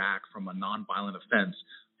coming back from a nonviolent offense,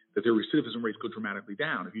 that their recidivism rates go dramatically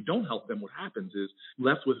down. If you don't help them, what happens is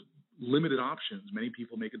left with limited options. Many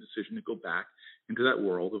people make a decision to go back into that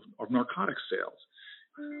world of narcotics sales.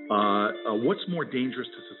 What's more dangerous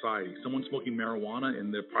to society? Someone smoking marijuana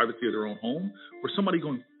in the privacy of their own home, or somebody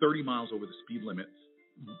going 30 miles over the speed limit,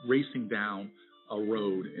 racing down a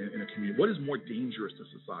road in a community? What is more dangerous to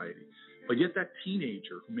society? But yet that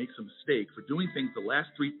teenager who makes a mistake for doing things the last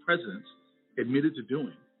 3 presidents admitted to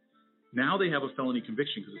doing, now they have a felony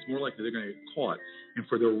conviction because it's more likely they're going to get caught. And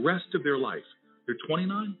for the rest of their life, they're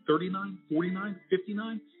 29, 39, 49,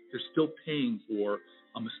 59, they're still paying for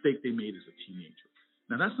a mistake they made as a teenager.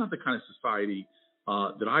 Now, that's not the kind of society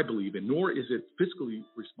that I believe in, nor is it fiscally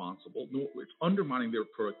responsible, nor it's undermining their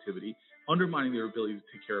productivity, undermining their ability to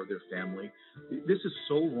take care of their family. This is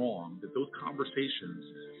so wrong that those conversations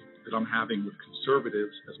that I'm having with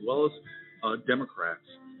conservatives as well as Democrats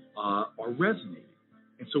are resonating.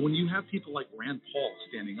 And so when you have people like Rand Paul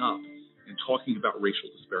standing up and talking about racial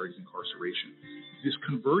disparities in incarceration, this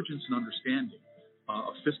convergence and understanding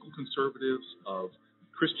of fiscal conservatives, of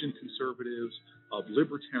Christian conservatives, of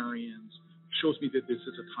libertarians, shows me that this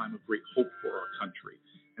is a time of great hope for our country.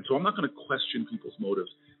 And so I'm not going to question people's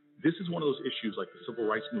motives. This is one of those issues like the civil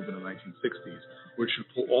rights movement in the 1960s, where it should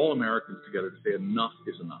pull all Americans together to say enough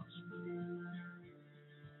is enough.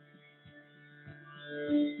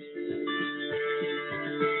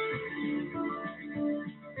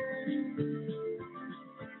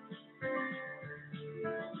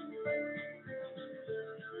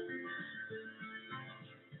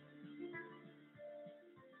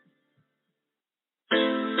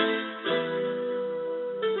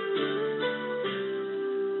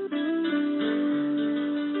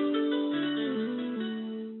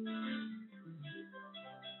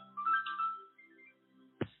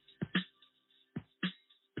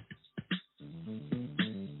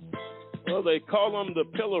 Well, they call them the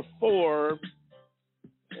Pt.4,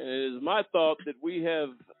 and it is my thought that we have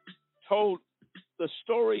told the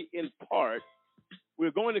story in part.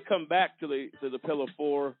 We're going to come back to the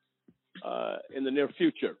Pt.4 in the near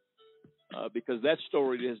future because that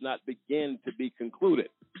story has not begun to be concluded.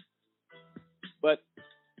 But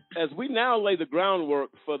as we now lay the groundwork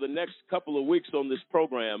for the next couple of weeks on this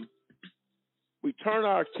program, we turn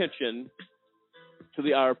our attention to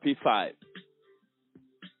the RP5.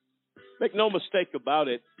 Make no mistake about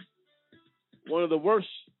it, one of the worst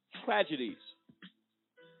tragedies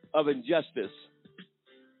of injustice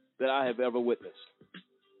that I have ever witnessed.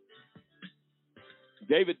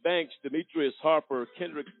 David Banks, Demetrius Harper,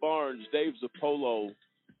 Kendrick Barnes, Dave Zappolo,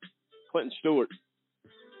 Clinton Stewart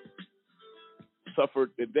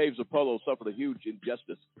Dave Zappolo suffered a huge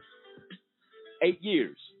injustice. 8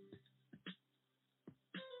 years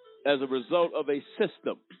as a result of a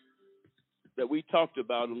system that we talked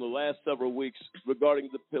about in the last several weeks regarding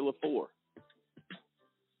the Pt.4.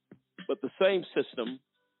 But the same system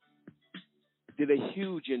did a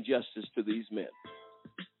huge injustice to these men.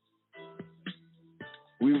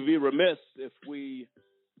 We would be remiss if we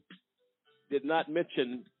did not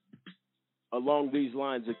mention along these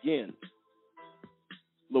lines again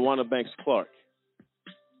Lawana Banks Clark,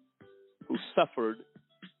 who suffered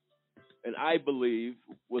and I believe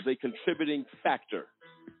was a contributing factor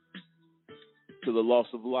to the loss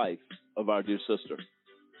of life of our dear sister.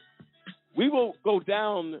 We will go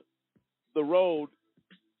down the road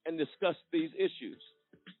and discuss these issues.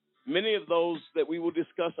 Many of those that we will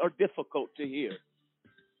discuss are difficult to hear.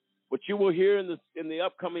 What you will hear in the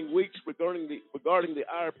upcoming weeks regarding the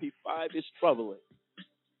RP5 is troubling.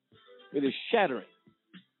 It is shattering.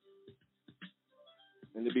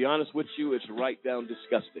 And to be honest with you, it's right down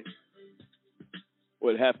disgusting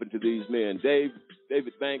what happened to these men.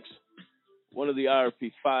 David Banks, one of the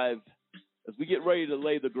RP5, as we get ready to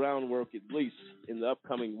lay the groundwork, at least in the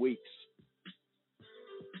upcoming weeks,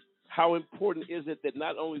 how important is it that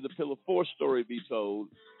not only the Pt.4 story be told,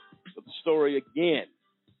 but the story again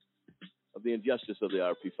of the injustice of the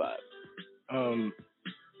RP5?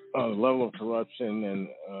 The level of corruption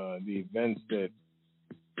and the events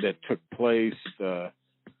that took place, the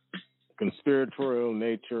conspiratorial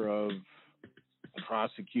nature of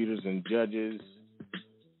prosecutors and judges,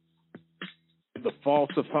 the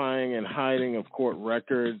falsifying and hiding of court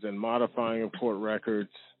records and modifying of court records.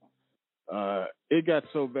 It got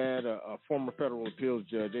so bad, a former federal appeals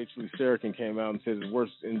judge, H. Lee Serikin, came out and said it's the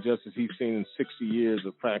worst injustice he's seen in 60 years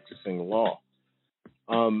of practicing law.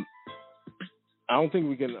 I don't think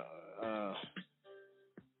we can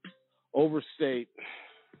overstate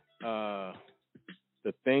the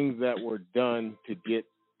things that were done to get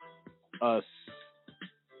us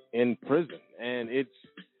in prison, and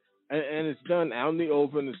it's done out in the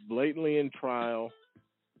open. It's blatantly in trial.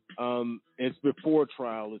 It's before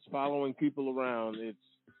trial. It's following people around.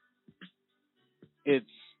 It's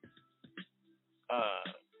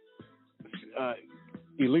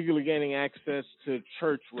illegally gaining access to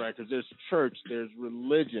church records. There's church. There's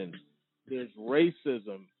religion. There's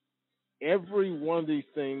racism. Every one of these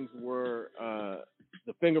things were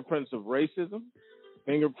the fingerprints of racism,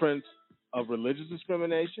 fingerprints of religious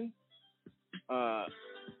discrimination.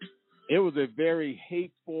 It was a very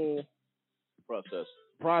hateful process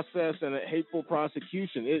and a hateful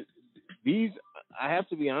prosecution. I have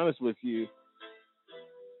to be honest with you,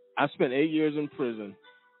 I spent 8 years in prison.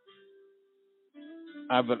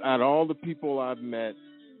 Out all the people I've met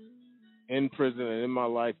in prison and in my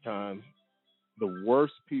lifetime, the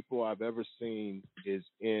worst people I've ever seen is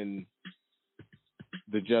in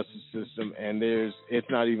the justice system, and it's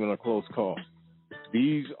not even a close call.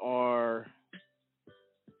 These are,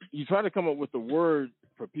 you try to come up with a word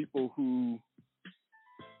for people who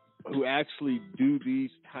actually do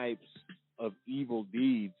these types of evil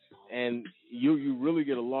deeds, and you really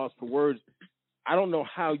get a loss for words. I don't know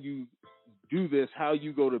how you do this, how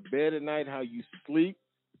you go to bed at night, how you sleep.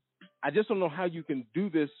 I just don't know how you can do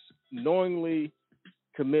this, knowingly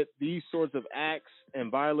commit these sorts of acts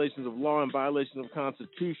and violations of law and violations of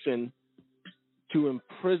Constitution to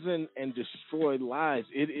imprison and destroy lives.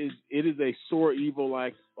 It is a sore evil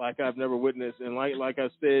like I've never witnessed. And like I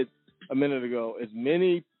said a minute ago, as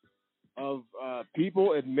many of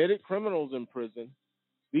people admitted criminals in prison,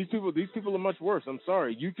 these people are much worse. I'm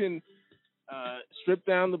sorry. You can strip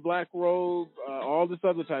down the black robe, all this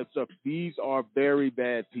other type of stuff. These are very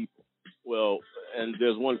bad people. Well, and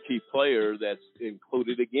there's one key player that's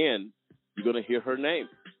included again. You're going to hear her name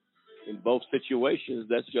in both situations.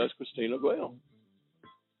 That's Judge Christina Arguello.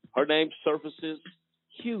 Her name surfaces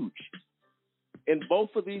huge in both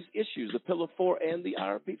of these issues, the Pillar 4 and the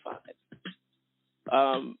IRP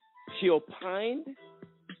 5. She opined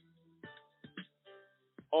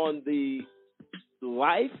on the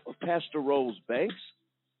life of Pastor Rose Banks,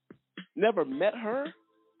 never met her,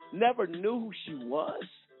 never knew who she was,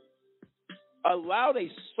 allowed a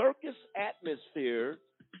circus atmosphere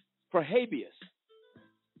for habeas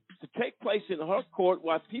to take place in her court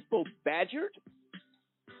while people badgered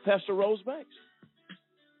Pastor Rose Banks.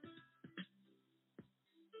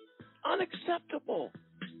 Unacceptable.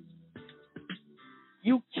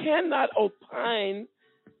 You cannot opine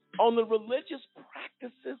on the religious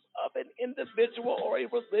practices of an individual or a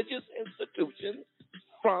religious institution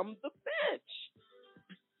from the bench.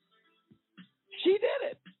 She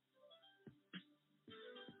did it.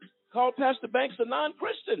 Called Pastor Banks a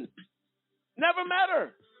non-Christian. Never met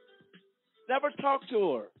her. Never talked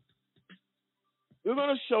to her. We're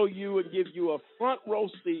going to show you and give you a front row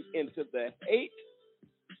seat into the hate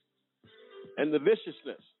and the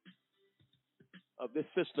viciousness of this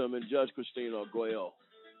system and Judge Christina Arguello.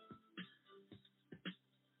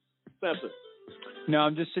 Samson. No,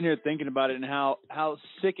 I'm just sitting here thinking about it and how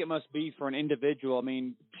sick it must be for an individual. I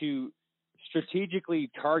mean, to strategically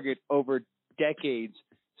target over decades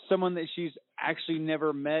someone that she's actually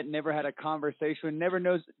never met, never had a conversation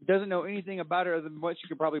with, doesn't know anything about her other than what she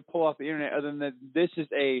could probably pull off the internet, other than that this is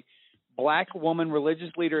a black woman religious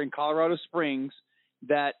leader in Colorado Springs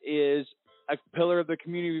that is a pillar of the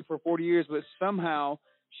community for 40 years, but somehow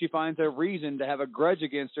she finds a reason to have a grudge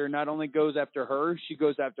against her, not only goes after her, she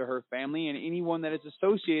goes after her family and anyone that is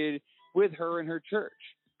associated with her and her church.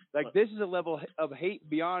 Like, this is a level of hate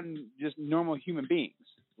beyond just normal human beings.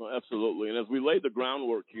 Well, absolutely. And as we lay the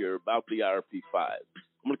groundwork here about the IRP 5, I'm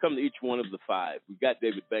going to come to each one of the 5. We've got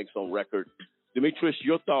David Banks on record. Demetrius,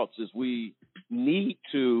 your thoughts as we need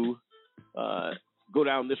to go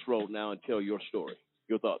down this road now and tell your story.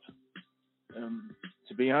 Your thoughts?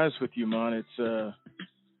 To be honest with you, Mon,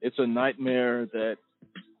 it's a nightmare that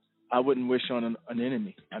I wouldn't wish on an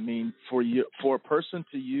enemy. I mean, for a person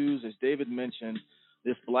to use, as David mentioned,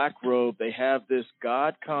 this black robe, they have this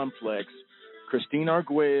God complex. Christina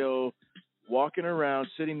Arguello walking around,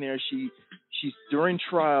 sitting there, she's during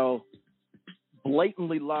trial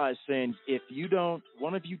blatantly lies, saying, if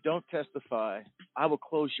one of you don't testify, I will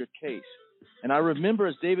close your case. And I remember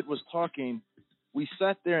as David was talking, we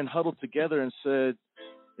sat there and huddled together and said,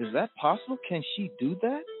 is that possible? Can she do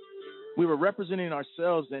that? We were representing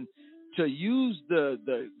ourselves, and to use the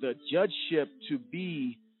judgeship to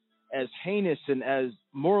be as heinous and as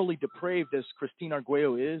morally depraved as Christina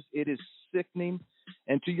Arguello is, it is sickening.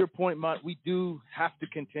 And to your point, Mott, we do have to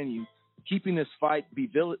continue keeping this fight, be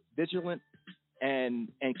vigilant, and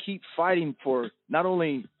keep fighting for not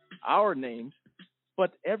only our names,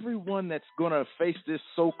 but everyone that's going to face this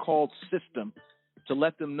so-called system, to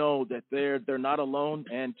let them know that they're not alone,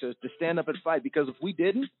 and to stand up and fight. Because if we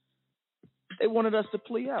didn't, they wanted us to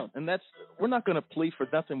plea out, and we're not going to plea for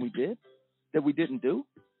nothing we did that we didn't do.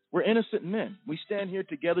 We're innocent men. We stand here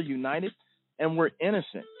together, united, and we're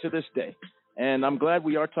innocent to this day. And I'm glad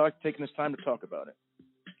we are taking this time to talk about it.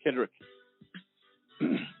 Kendrick.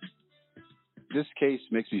 This case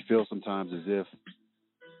makes me feel sometimes as if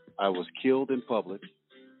I was killed in public,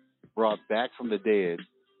 brought back from the dead,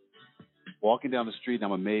 walking down the street, and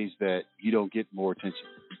I'm amazed that you don't get more attention.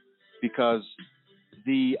 Because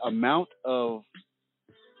the amount of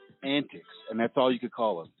antics, and that's all you could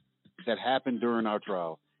call them, that happened during our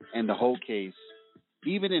trial and the whole case,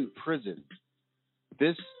 even in prison,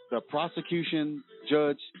 the prosecution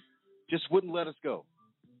judge just wouldn't let us go.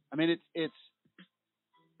 I mean, it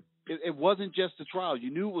wasn't just a trial.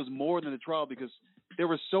 You knew it was more than a trial because there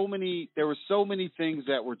were so many things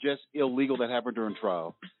that were just illegal that happened during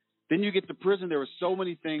trial. Then you get to prison. There were so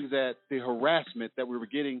many things that the harassment that we were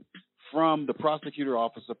getting from the prosecutor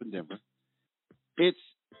office up in Denver. It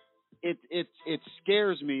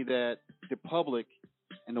scares me that the public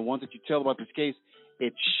and the ones that you tell about this case,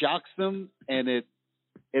 it shocks them, and it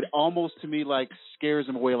almost to me like scares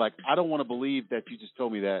them away. Like, I don't want to believe that you just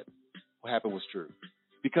told me that what happened was true.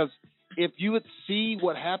 Because if you would see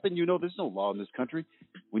what happened, you know there's no law in this country.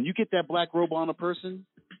 When you get that black robe on a person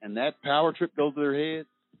and that power trip goes to their head,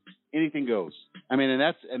 anything goes. I mean, and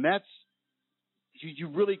that's you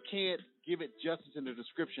really can't give it justice in the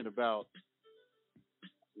description about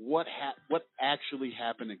what actually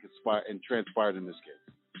happened and transpired in this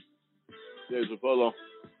case. There's a follow.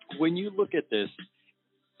 When you look at this,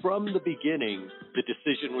 from the beginning, the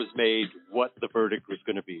decision was made what the verdict was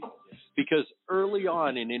going to be. Because early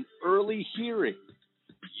on, in an early hearing,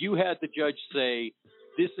 you had the judge say,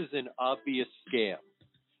 this is an obvious scam.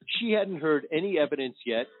 She hadn't heard any evidence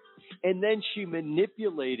yet, and then she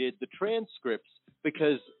manipulated the transcripts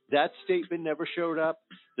because that statement never showed up.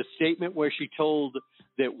 The statement where she told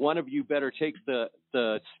that one of you better take the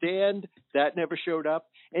stand, that never showed up.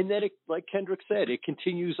 And then, like Kendrick said, it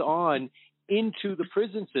continues on into the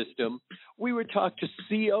prison system. We would talk to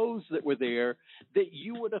COs that were there that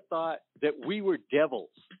you would have thought that we were devils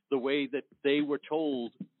the way that they were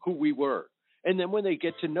told who we were. And then when they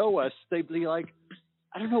get to know us, they'd be like,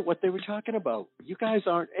 I don't know what they were talking about. You guys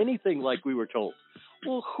aren't anything like we were told.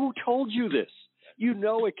 Well, who told you this? You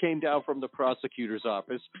know it came down from the prosecutor's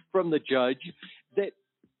office, from the judge, that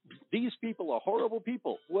these people are horrible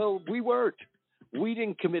people. Well, we weren't. We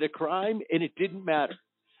didn't commit a crime, and it didn't matter.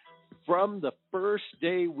 From the first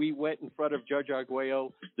day we went in front of Judge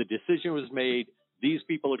Arguello, the decision was made, these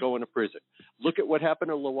people are going to prison. Look at what happened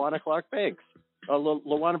to Lawana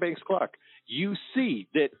Banks Clark. You see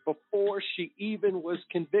that before she even was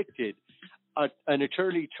convicted, an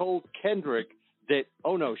attorney told Kendrick that,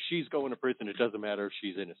 oh, no, she's going to prison. It doesn't matter if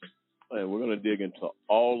she's innocent. And we're going to dig into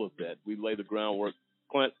all of that. We lay the groundwork.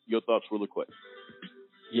 Clint, your thoughts really quick.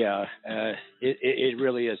 Yeah, it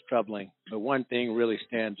really is troubling. But one thing really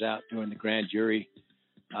stands out during the grand jury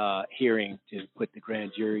hearing, to put the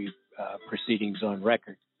grand jury proceedings on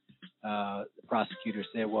record. The prosecutor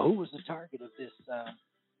said, well, who was the target of this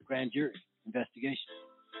grand jury investigation?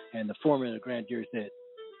 And the foreman of the grand jury said,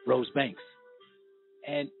 Rose Banks.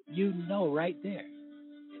 And you know right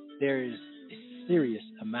there is a serious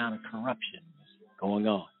amount of corruption going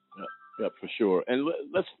on. Yeah, for sure. And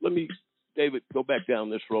let me, David, go back down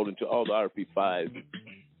this road into all the RP5.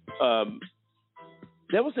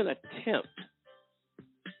 There was an attempt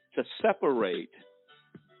to separate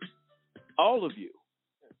all of you.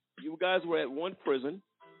 You guys were at one prison,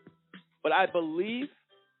 but I believe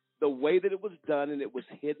the way that it was done and it was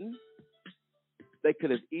hidden, they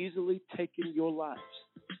could have easily taken your lives,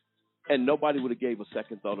 and nobody would have gave a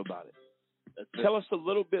second thought about it. Tell us a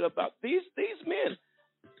little bit about these men.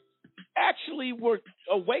 Actually were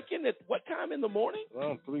awakened at what time in the morning?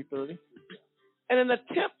 Around 3:30. And an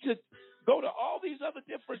attempt to go to all these other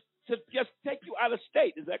different, to just take you out of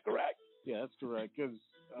state. Is that correct? Yeah, that's correct. Because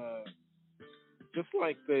just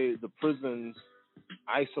like the prisons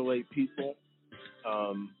isolate people,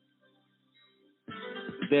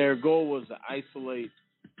 their goal was to isolate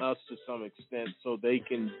us to some extent so they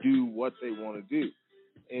can do what they want to do.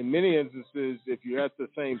 In many instances, if you're at the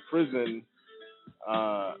same prison,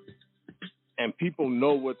 and people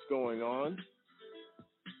know what's going on,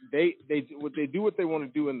 they do what they want to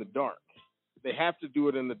do in the dark. They have to do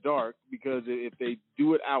it in the dark, because if they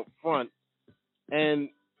do it out front, and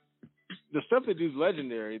the stuff they do is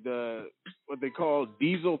legendary, what they call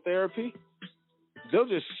diesel therapy, they'll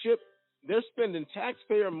just they're spending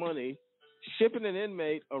taxpayer money shipping an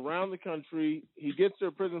inmate around the country. He gets to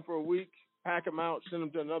a prison for a week, pack him out, send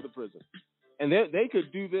him to another prison. And they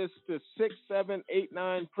could do this to 6, 7, 8,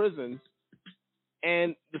 9 prisons.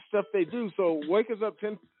 And the stuff they do, so wake us up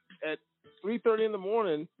at 3:30 in the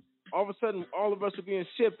morning. All of a sudden, all of us are being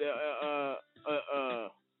shipped. An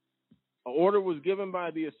order was given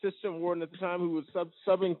by the assistant warden at the time, who was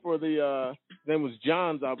subbing for the name was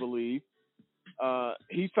Johns, I believe.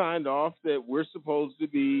 He signed off that we're supposed to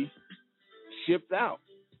be shipped out.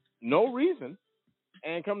 No reason.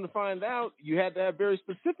 And come to find out, you had to have very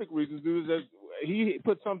specific reasons. He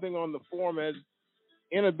put something on the form as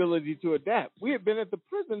inability to adapt. We had been at the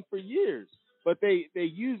prison for years, but they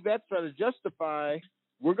used that to try to justify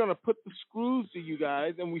we're going to put the screws to you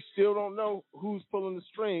guys, and we still don't know who's pulling the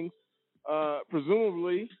strings.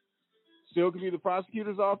 Presumably, still could be the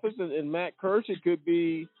prosecutor's office and Matt Kirsch. It could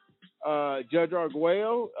be Judge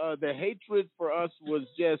Arguello. The hatred for us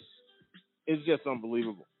is just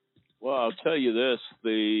unbelievable. Well, I'll tell you this: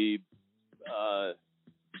 the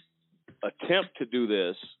attempt to do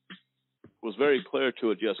this was very clear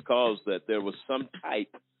to a just cause that there was some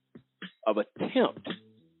type of attempt.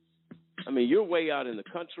 I mean, you're way out in the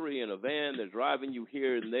country in a van. They're driving you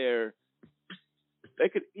here and there. They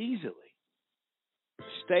could easily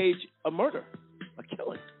stage a murder, a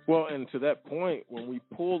killing. Well, and to that point, when we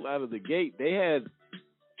pulled out of the gate, they had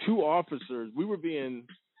 2 officers. We were being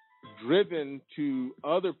driven to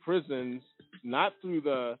other prisons, not through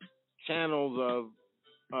the channels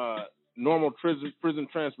of normal prison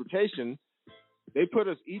transportation. They put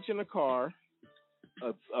us each in a car.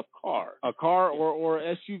 A car or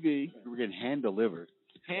SUV. We were getting hand delivered.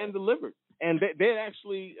 And they're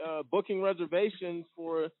actually booking reservations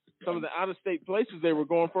for some of the out-of-state places they were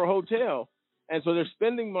going for a hotel. And so they're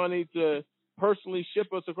spending money to personally ship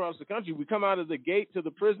us across the country. We come out of the gate to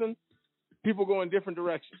the prison, people go in different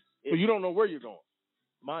directions. So you don't know where you're going.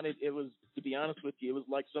 It was, to be honest with you, it was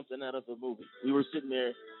like something out of a movie. We were sitting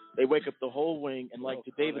there, they wake up the whole wing, and like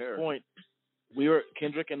to David's point,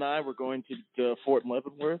 Kendrick and I were going to Fort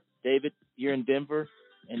Leavenworth. David, you're in Denver,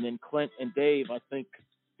 and then Clint and Dave, I think,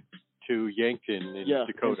 to Yankton in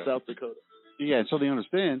Dakota. In South Dakota. Yeah, and so they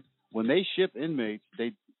understand when they ship inmates,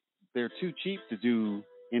 they're too cheap to do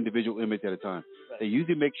individual inmates at a time. Right. They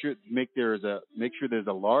usually make sure there's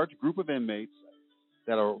a large group of inmates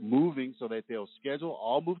that are moving so that they'll schedule,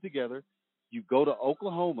 all move together. You go to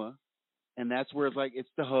Oklahoma, and that's where it's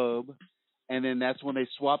the hub. And then that's when they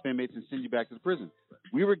swap inmates and send you back to the prison.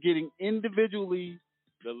 We were getting individually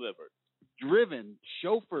delivered, driven,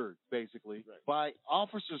 chauffeured, basically, by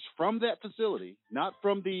officers from that facility, not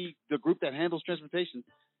from the group that handles transportation,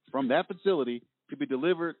 from that facility to be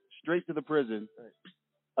delivered straight to the prison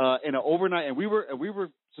in an overnight. And we were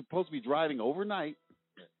supposed to be driving overnight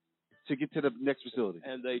to get to the next facility.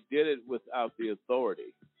 And they did it without the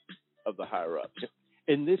authority of the higher-ups.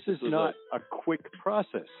 And this is not a quick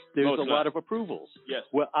process. There's a lot of approvals. Yes.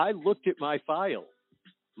 Well, I looked at my file.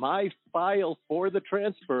 My file for the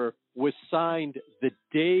transfer was signed the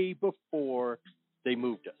day before they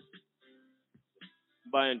moved us.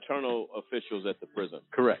 By internal officials at the prison.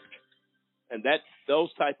 Correct. And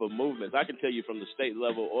those type of movements, I can tell you from the state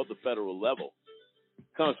level or the federal level,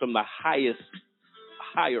 comes from the higher-ups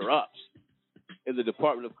in the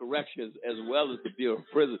Department of Corrections as well as the Bureau of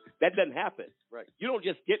Prisons. That doesn't happen. Right. You don't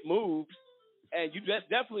just get moved, and you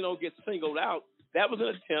definitely don't get singled out. That was an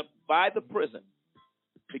attempt by the prison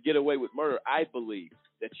to get away with murder. I believe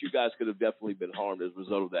that you guys could have definitely been harmed as a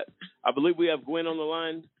result of that. I believe we have Gwen on the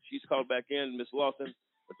line. She's called back in. Ms. Lawson,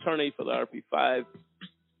 attorney for the RP5.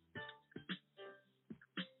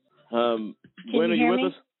 Gwen, are you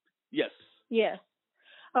with us? Yes. Yes.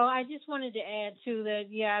 Oh, I just wanted to add, too, that,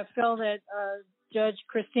 I felt that Judge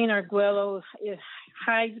Christina Arguello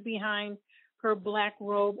hides behind her black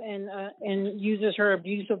robe and uses her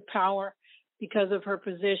abuse of power because of her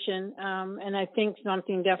position. And I think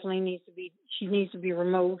something definitely needs to be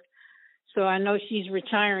removed. So I know she's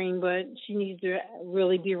retiring, but she needs to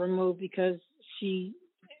really be removed because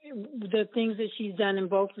the things that she's done in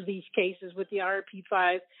both of these cases with the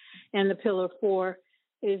RP5 and the Pt.4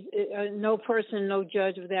 is no person, no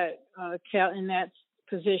judge of that in that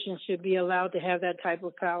position should be allowed to have that type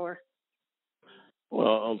of power. Well,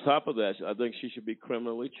 on top of that, I think she should be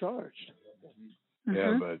criminally charged. Mm-hmm.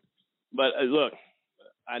 Yeah, but look,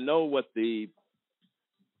 I know what the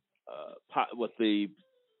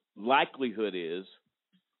likelihood is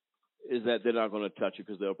that they're not going to touch her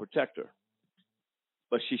because they'll protect her.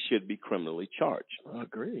 But she should be criminally charged. I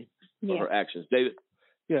agree. For her actions. David?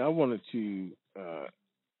 Yeah, I wanted to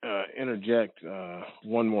interject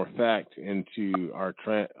one more fact into our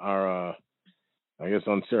I guess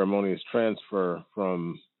unceremonious transfer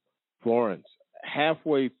from Florence.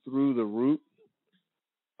 Halfway through the route,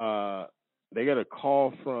 they got a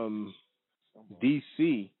call from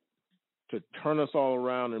D.C. to turn us all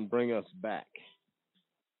around and bring us back.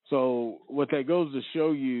 So what that goes to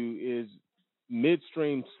show you is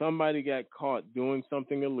midstream, somebody got caught doing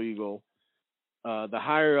something illegal. The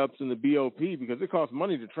higher ups in the BOP, because it costs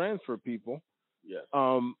money to transfer people. Yes.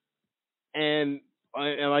 And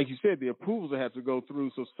like you said, the approvals have to go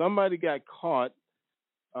through. So somebody got caught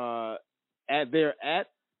at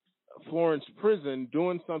Florence prison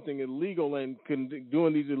doing something illegal and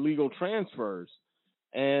doing these illegal transfers.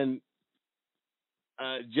 And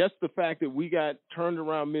just the fact that we got turned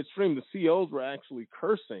around midstream, the COs were actually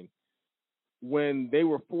cursing when they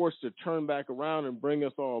were forced to turn back around and bring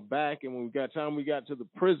us all back. And when we got to the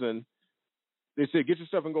prison, they said, "Get your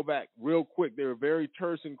stuff and go back real quick." They were very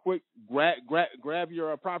terse and quick. Grab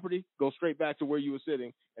your property, go straight back to where you were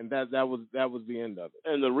sitting, and that was the end of it.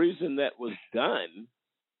 And the reason that was done,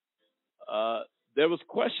 there was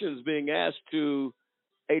questions being asked to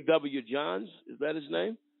A.W. Johns. Is that his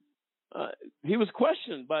name? He was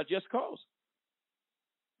questioned by Just Cause.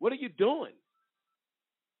 What are you doing?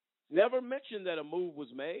 Never mentioned that a move was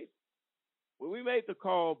made. When we made the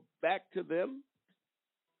call back to them,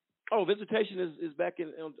 visitation is back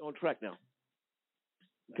on track now.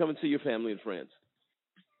 Come and see your family and friends.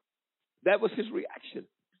 That was his reaction.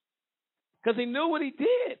 Because he knew what he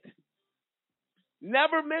did.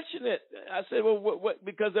 Never mentioned it. I said, well, what?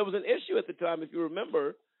 Because there was an issue at the time, if you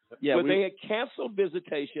remember, where they had canceled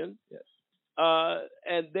visitation,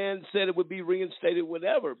 and then said it would be reinstated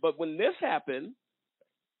whenever. But when this happened,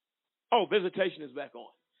 visitation is back on.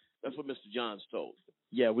 That's what Mr. Johns told.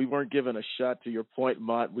 Yeah, we weren't given a shot. To your point,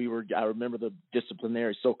 Mott, I remember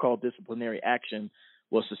the so-called disciplinary action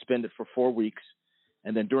was suspended for 4 weeks.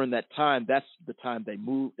 And then during that time, that's the time they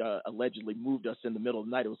allegedly moved us in the middle of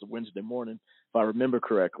the night. It was a Wednesday morning, if I remember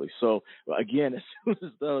correctly. So again, as soon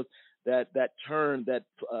as that turn,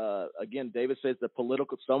 again, David says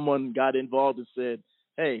someone got involved and said,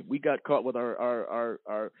 "Hey, we got caught with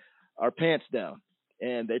our pants down,"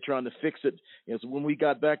 and they're trying to fix it. So when we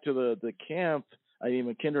got back to the camp,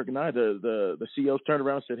 Kendrick and I, the COs turned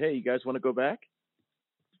around and said, "Hey, you guys want to go back?"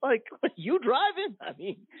 Like, you driving?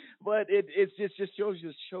 But it just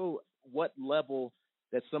show what level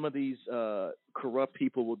that some of these corrupt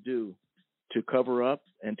people will do to cover up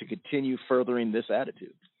and to continue furthering this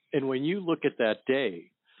attitude. And when you look at that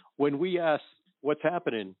day, when we asked what's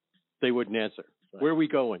happening, they wouldn't answer. Right. Where are we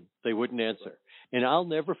going? They wouldn't answer. Right. And I'll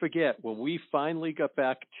never forget when we finally got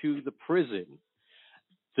back to the prison,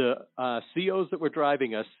 the COs that were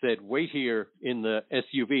driving us said, "Wait here in the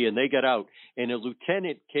SUV," and they got out. And a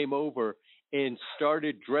lieutenant came over and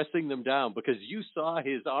started dressing them down because you saw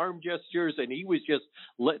his arm gestures and he was just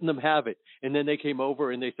letting them have it. And then they came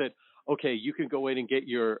over and they said, "Okay, you can go in and get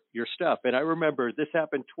your stuff." And I remember this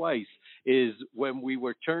happened twice, is when we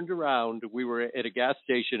were turned around, we were at a gas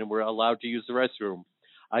station and we're allowed to use the restroom.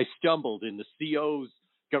 I stumbled and the COs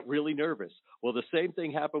got really nervous. Well, the same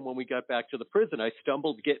thing happened when we got back to the prison. I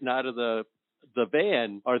stumbled getting out of the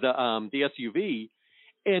van or the SUV,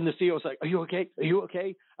 and the CO was like, "Are you okay? Are you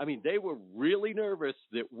okay?" They were really nervous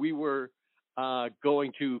that we were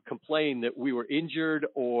going to complain that we were injured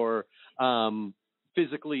or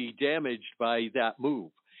physically damaged by that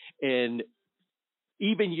move. And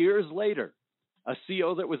even years later, a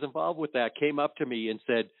CO that was involved with that came up to me and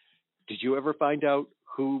said, "Did you ever find out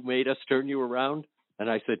who made us turn you around?" And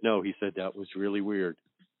I said, "No." He said, "That was really weird."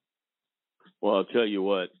 Well, I'll tell you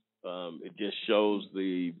what, it just shows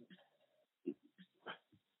the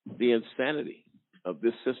insanity of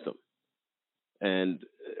this system and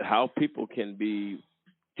how people can be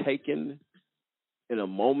taken in a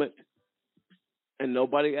moment and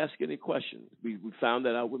nobody asks any questions. We found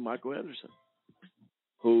that out with Michael Anderson,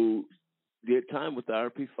 who did time with the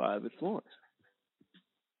RP5 at Florence.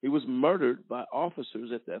 He was murdered by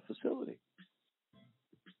officers at that facility.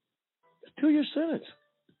 2-year sentence.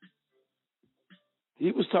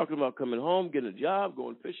 He was talking about coming home, getting a job,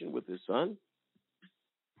 going fishing with his son.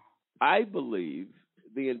 I believe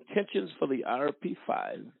the intentions for the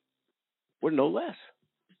RP5 were no less.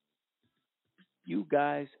 You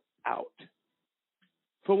guys out.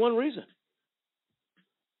 For one reason.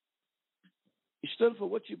 You stood for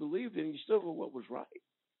what you believed in. You stood for what was right.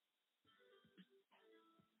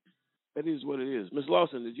 That is what it is. Ms.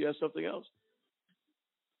 Lawson, did you have something else?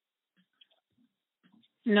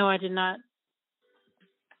 No, I did not.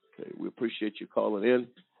 Okay, we appreciate you calling in.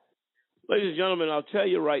 Ladies and gentlemen, I'll tell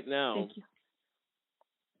you right now. Thank you.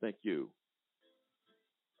 Thank you.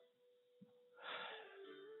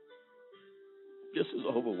 This is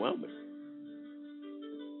overwhelming.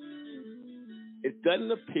 It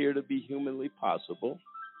doesn't appear to be humanly possible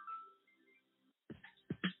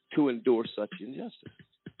to endure such injustice.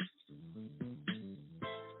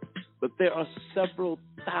 But there are several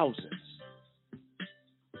thousands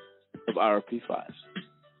of RP5s.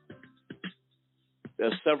 There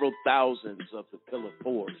are several thousands of the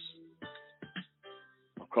Pt.4s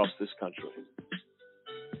across this country.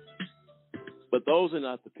 But those are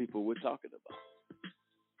not the people we're talking about.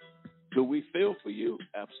 Do we feel for you?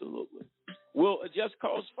 Absolutely. Will a just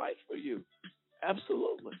cause fight for you?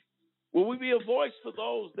 Absolutely. Will we be a voice for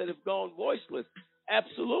those that have gone voiceless?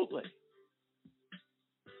 Absolutely.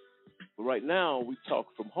 But right now, we talk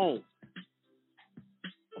from home,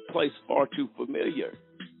 a place far too familiar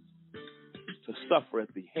to suffer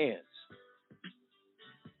at the hands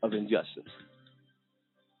of injustice.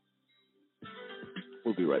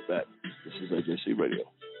 We'll be right back. This is AJC Radio.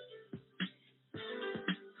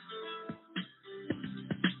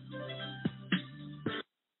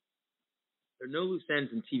 There are no loose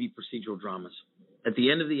ends in TV procedural dramas. At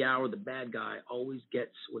the end of the hour, the bad guy always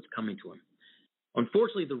gets what's coming to him.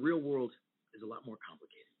 Unfortunately, the real world is a lot more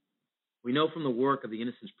complicated. We know from the work of the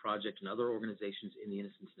Innocence Project and other organizations in the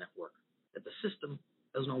Innocence Network that the system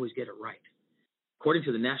doesn't always get it right. According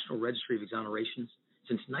to the National Registry of Exonerations,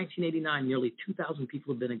 since 1989, nearly 2,000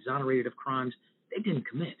 people have been exonerated of crimes they didn't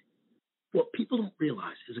commit. What people don't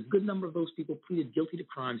realize is a good number of those people pleaded guilty to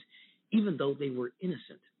crimes even though they were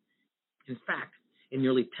innocent. In fact, in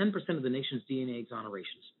nearly 10% of the nation's DNA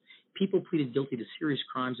exonerations, people pleaded guilty to serious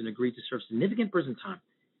crimes and agreed to serve significant prison time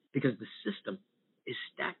because the system is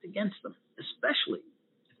stacked against them, especially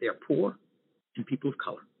if they are poor and people of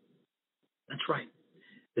color. That's right.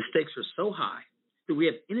 The stakes are so high that we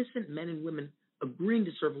have innocent men and women agreeing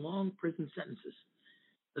to serve long prison sentences.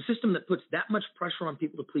 A system that puts that much pressure on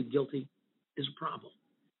people to plead guilty is a problem.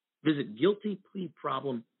 Visit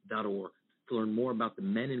guiltypleaproblem.org to learn more about the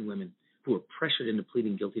men and women who are pressured into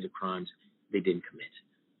pleading guilty to crimes they didn't commit.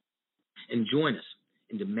 And join us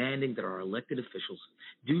in demanding that our elected officials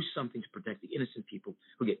do something to protect the innocent people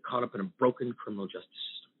who get caught up in a broken criminal justice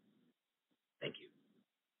system. Thank you.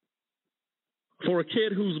 For a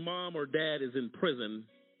kid whose mom or dad is in prison,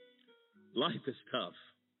 life is tough.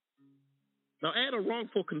 Now add a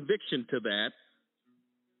wrongful conviction to that.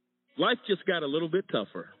 Life just got a little bit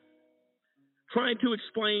tougher. Trying to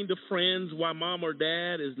explain to friends why mom or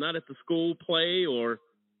dad is not at the school play or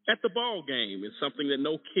at the ball game is something that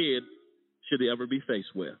no kid should ever be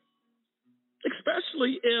faced with,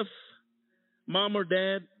 especially if mom or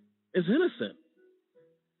dad is innocent.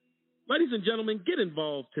 Ladies and gentlemen, get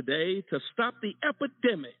involved today to stop the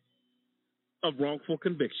epidemic of wrongful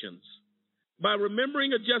convictions. By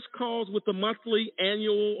remembering a just cause with a monthly,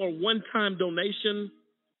 annual, or one-time donation,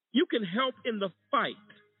 you can help in the fight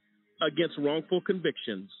against wrongful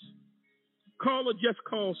convictions. Call a just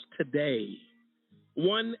cause today.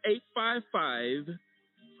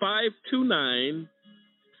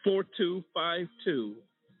 1-855-529-4252.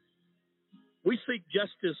 We seek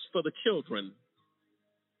justice for the children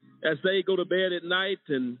as they go to bed at night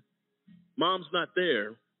and mom's not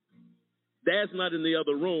there, dad's not in the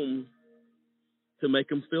other room to make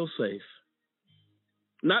them feel safe.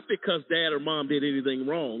 Not because dad or mom did anything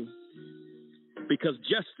wrong, because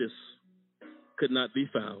justice could not be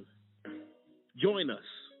found. Join us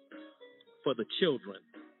for the children,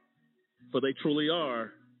 for they truly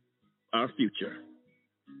are our future.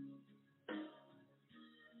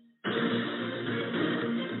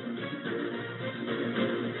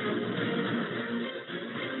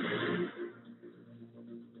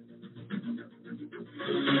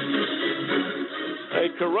 A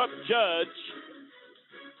corrupt judge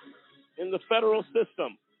in the federal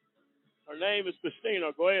system. Her name is Christine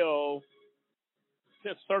Arguello,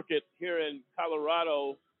 10th Circuit here in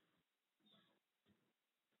Colorado.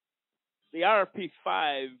 The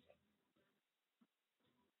IRP-5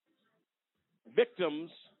 victims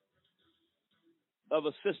of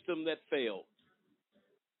a system that failed.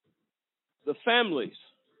 The families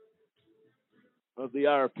of the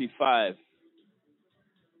IRP-5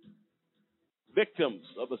 victims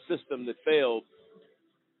of a system that failed.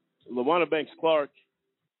 LaWanna Banks Clark,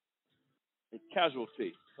 a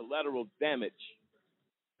casualty, collateral damage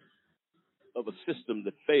of a system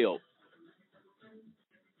that failed.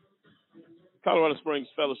 Colorado Springs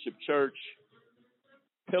Fellowship Church,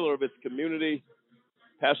 pillar of its community,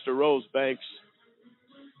 Pastor Rose Banks,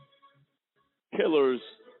 pillars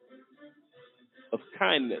of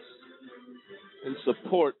kindness and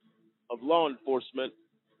support of law enforcement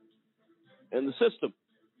and the system.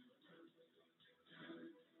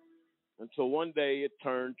 Until one day it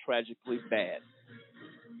turned tragically bad.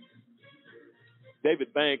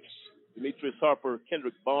 David Banks, Demetrius Harper,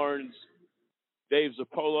 Kendrick Barnes, Dave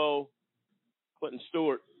Zappolo, Clinton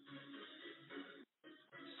Stewart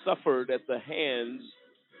suffered at the hands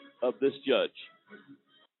of this judge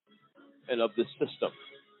and of this system.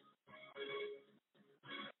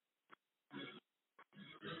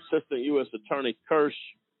 Assistant U.S. Attorney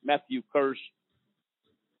Matthew Kirsch,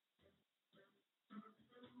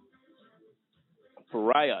 a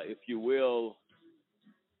pariah, if you will,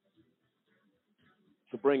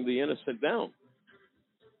 to bring the innocent down.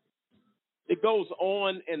 It goes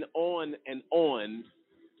on and on and on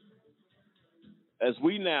as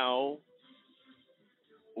we now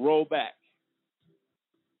roll back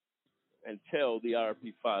and tell the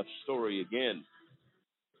IRP5 story again.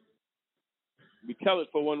 We tell it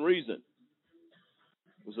for one reason.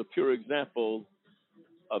 It was a pure example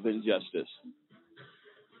of injustice.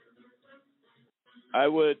 I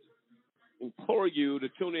would implore you to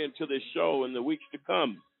tune into this show in the weeks to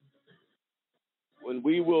come, when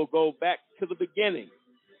we will go back to the beginning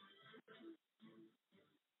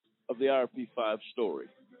of the IRP5 story.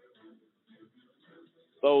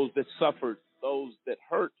 Those that suffered, those that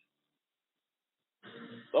hurt,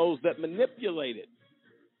 those that manipulated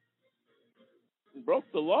and broke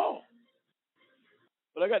the law.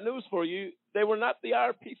 But I got news for you. They were not the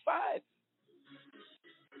IRP5.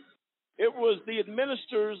 It was the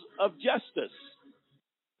administrators of justice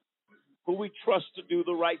who we trust to do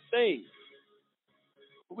the right thing,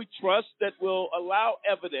 who we trust that will allow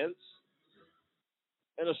evidence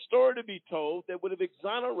and a story to be told that would have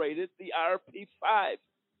exonerated the IRP5,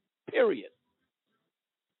 period.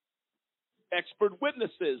 Expert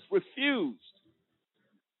witnesses refused,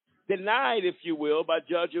 denied, if you will, by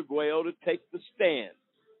Judge Arguello to take the stand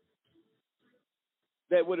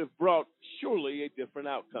that would have brought surely a different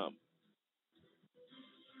outcome.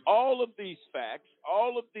 All of these facts,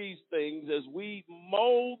 all of these things, as we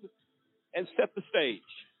mold and set the stage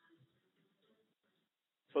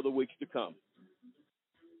for the weeks to come.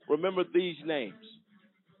 Remember these names: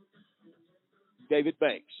 David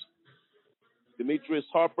Banks, Demetrius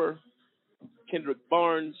Harper, Kendrick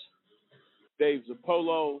Barnes, Dave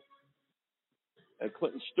Zappolo, and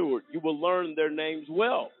Clinton Stewart. You will learn their names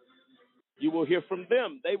well. You will hear from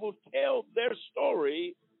them. They will tell their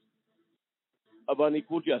story of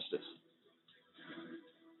unequal justice.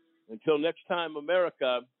 Until next time,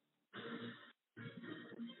 America,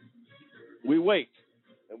 we wait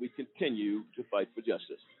and we continue to fight for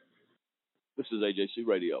justice. This is AJC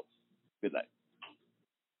Radio. Good night.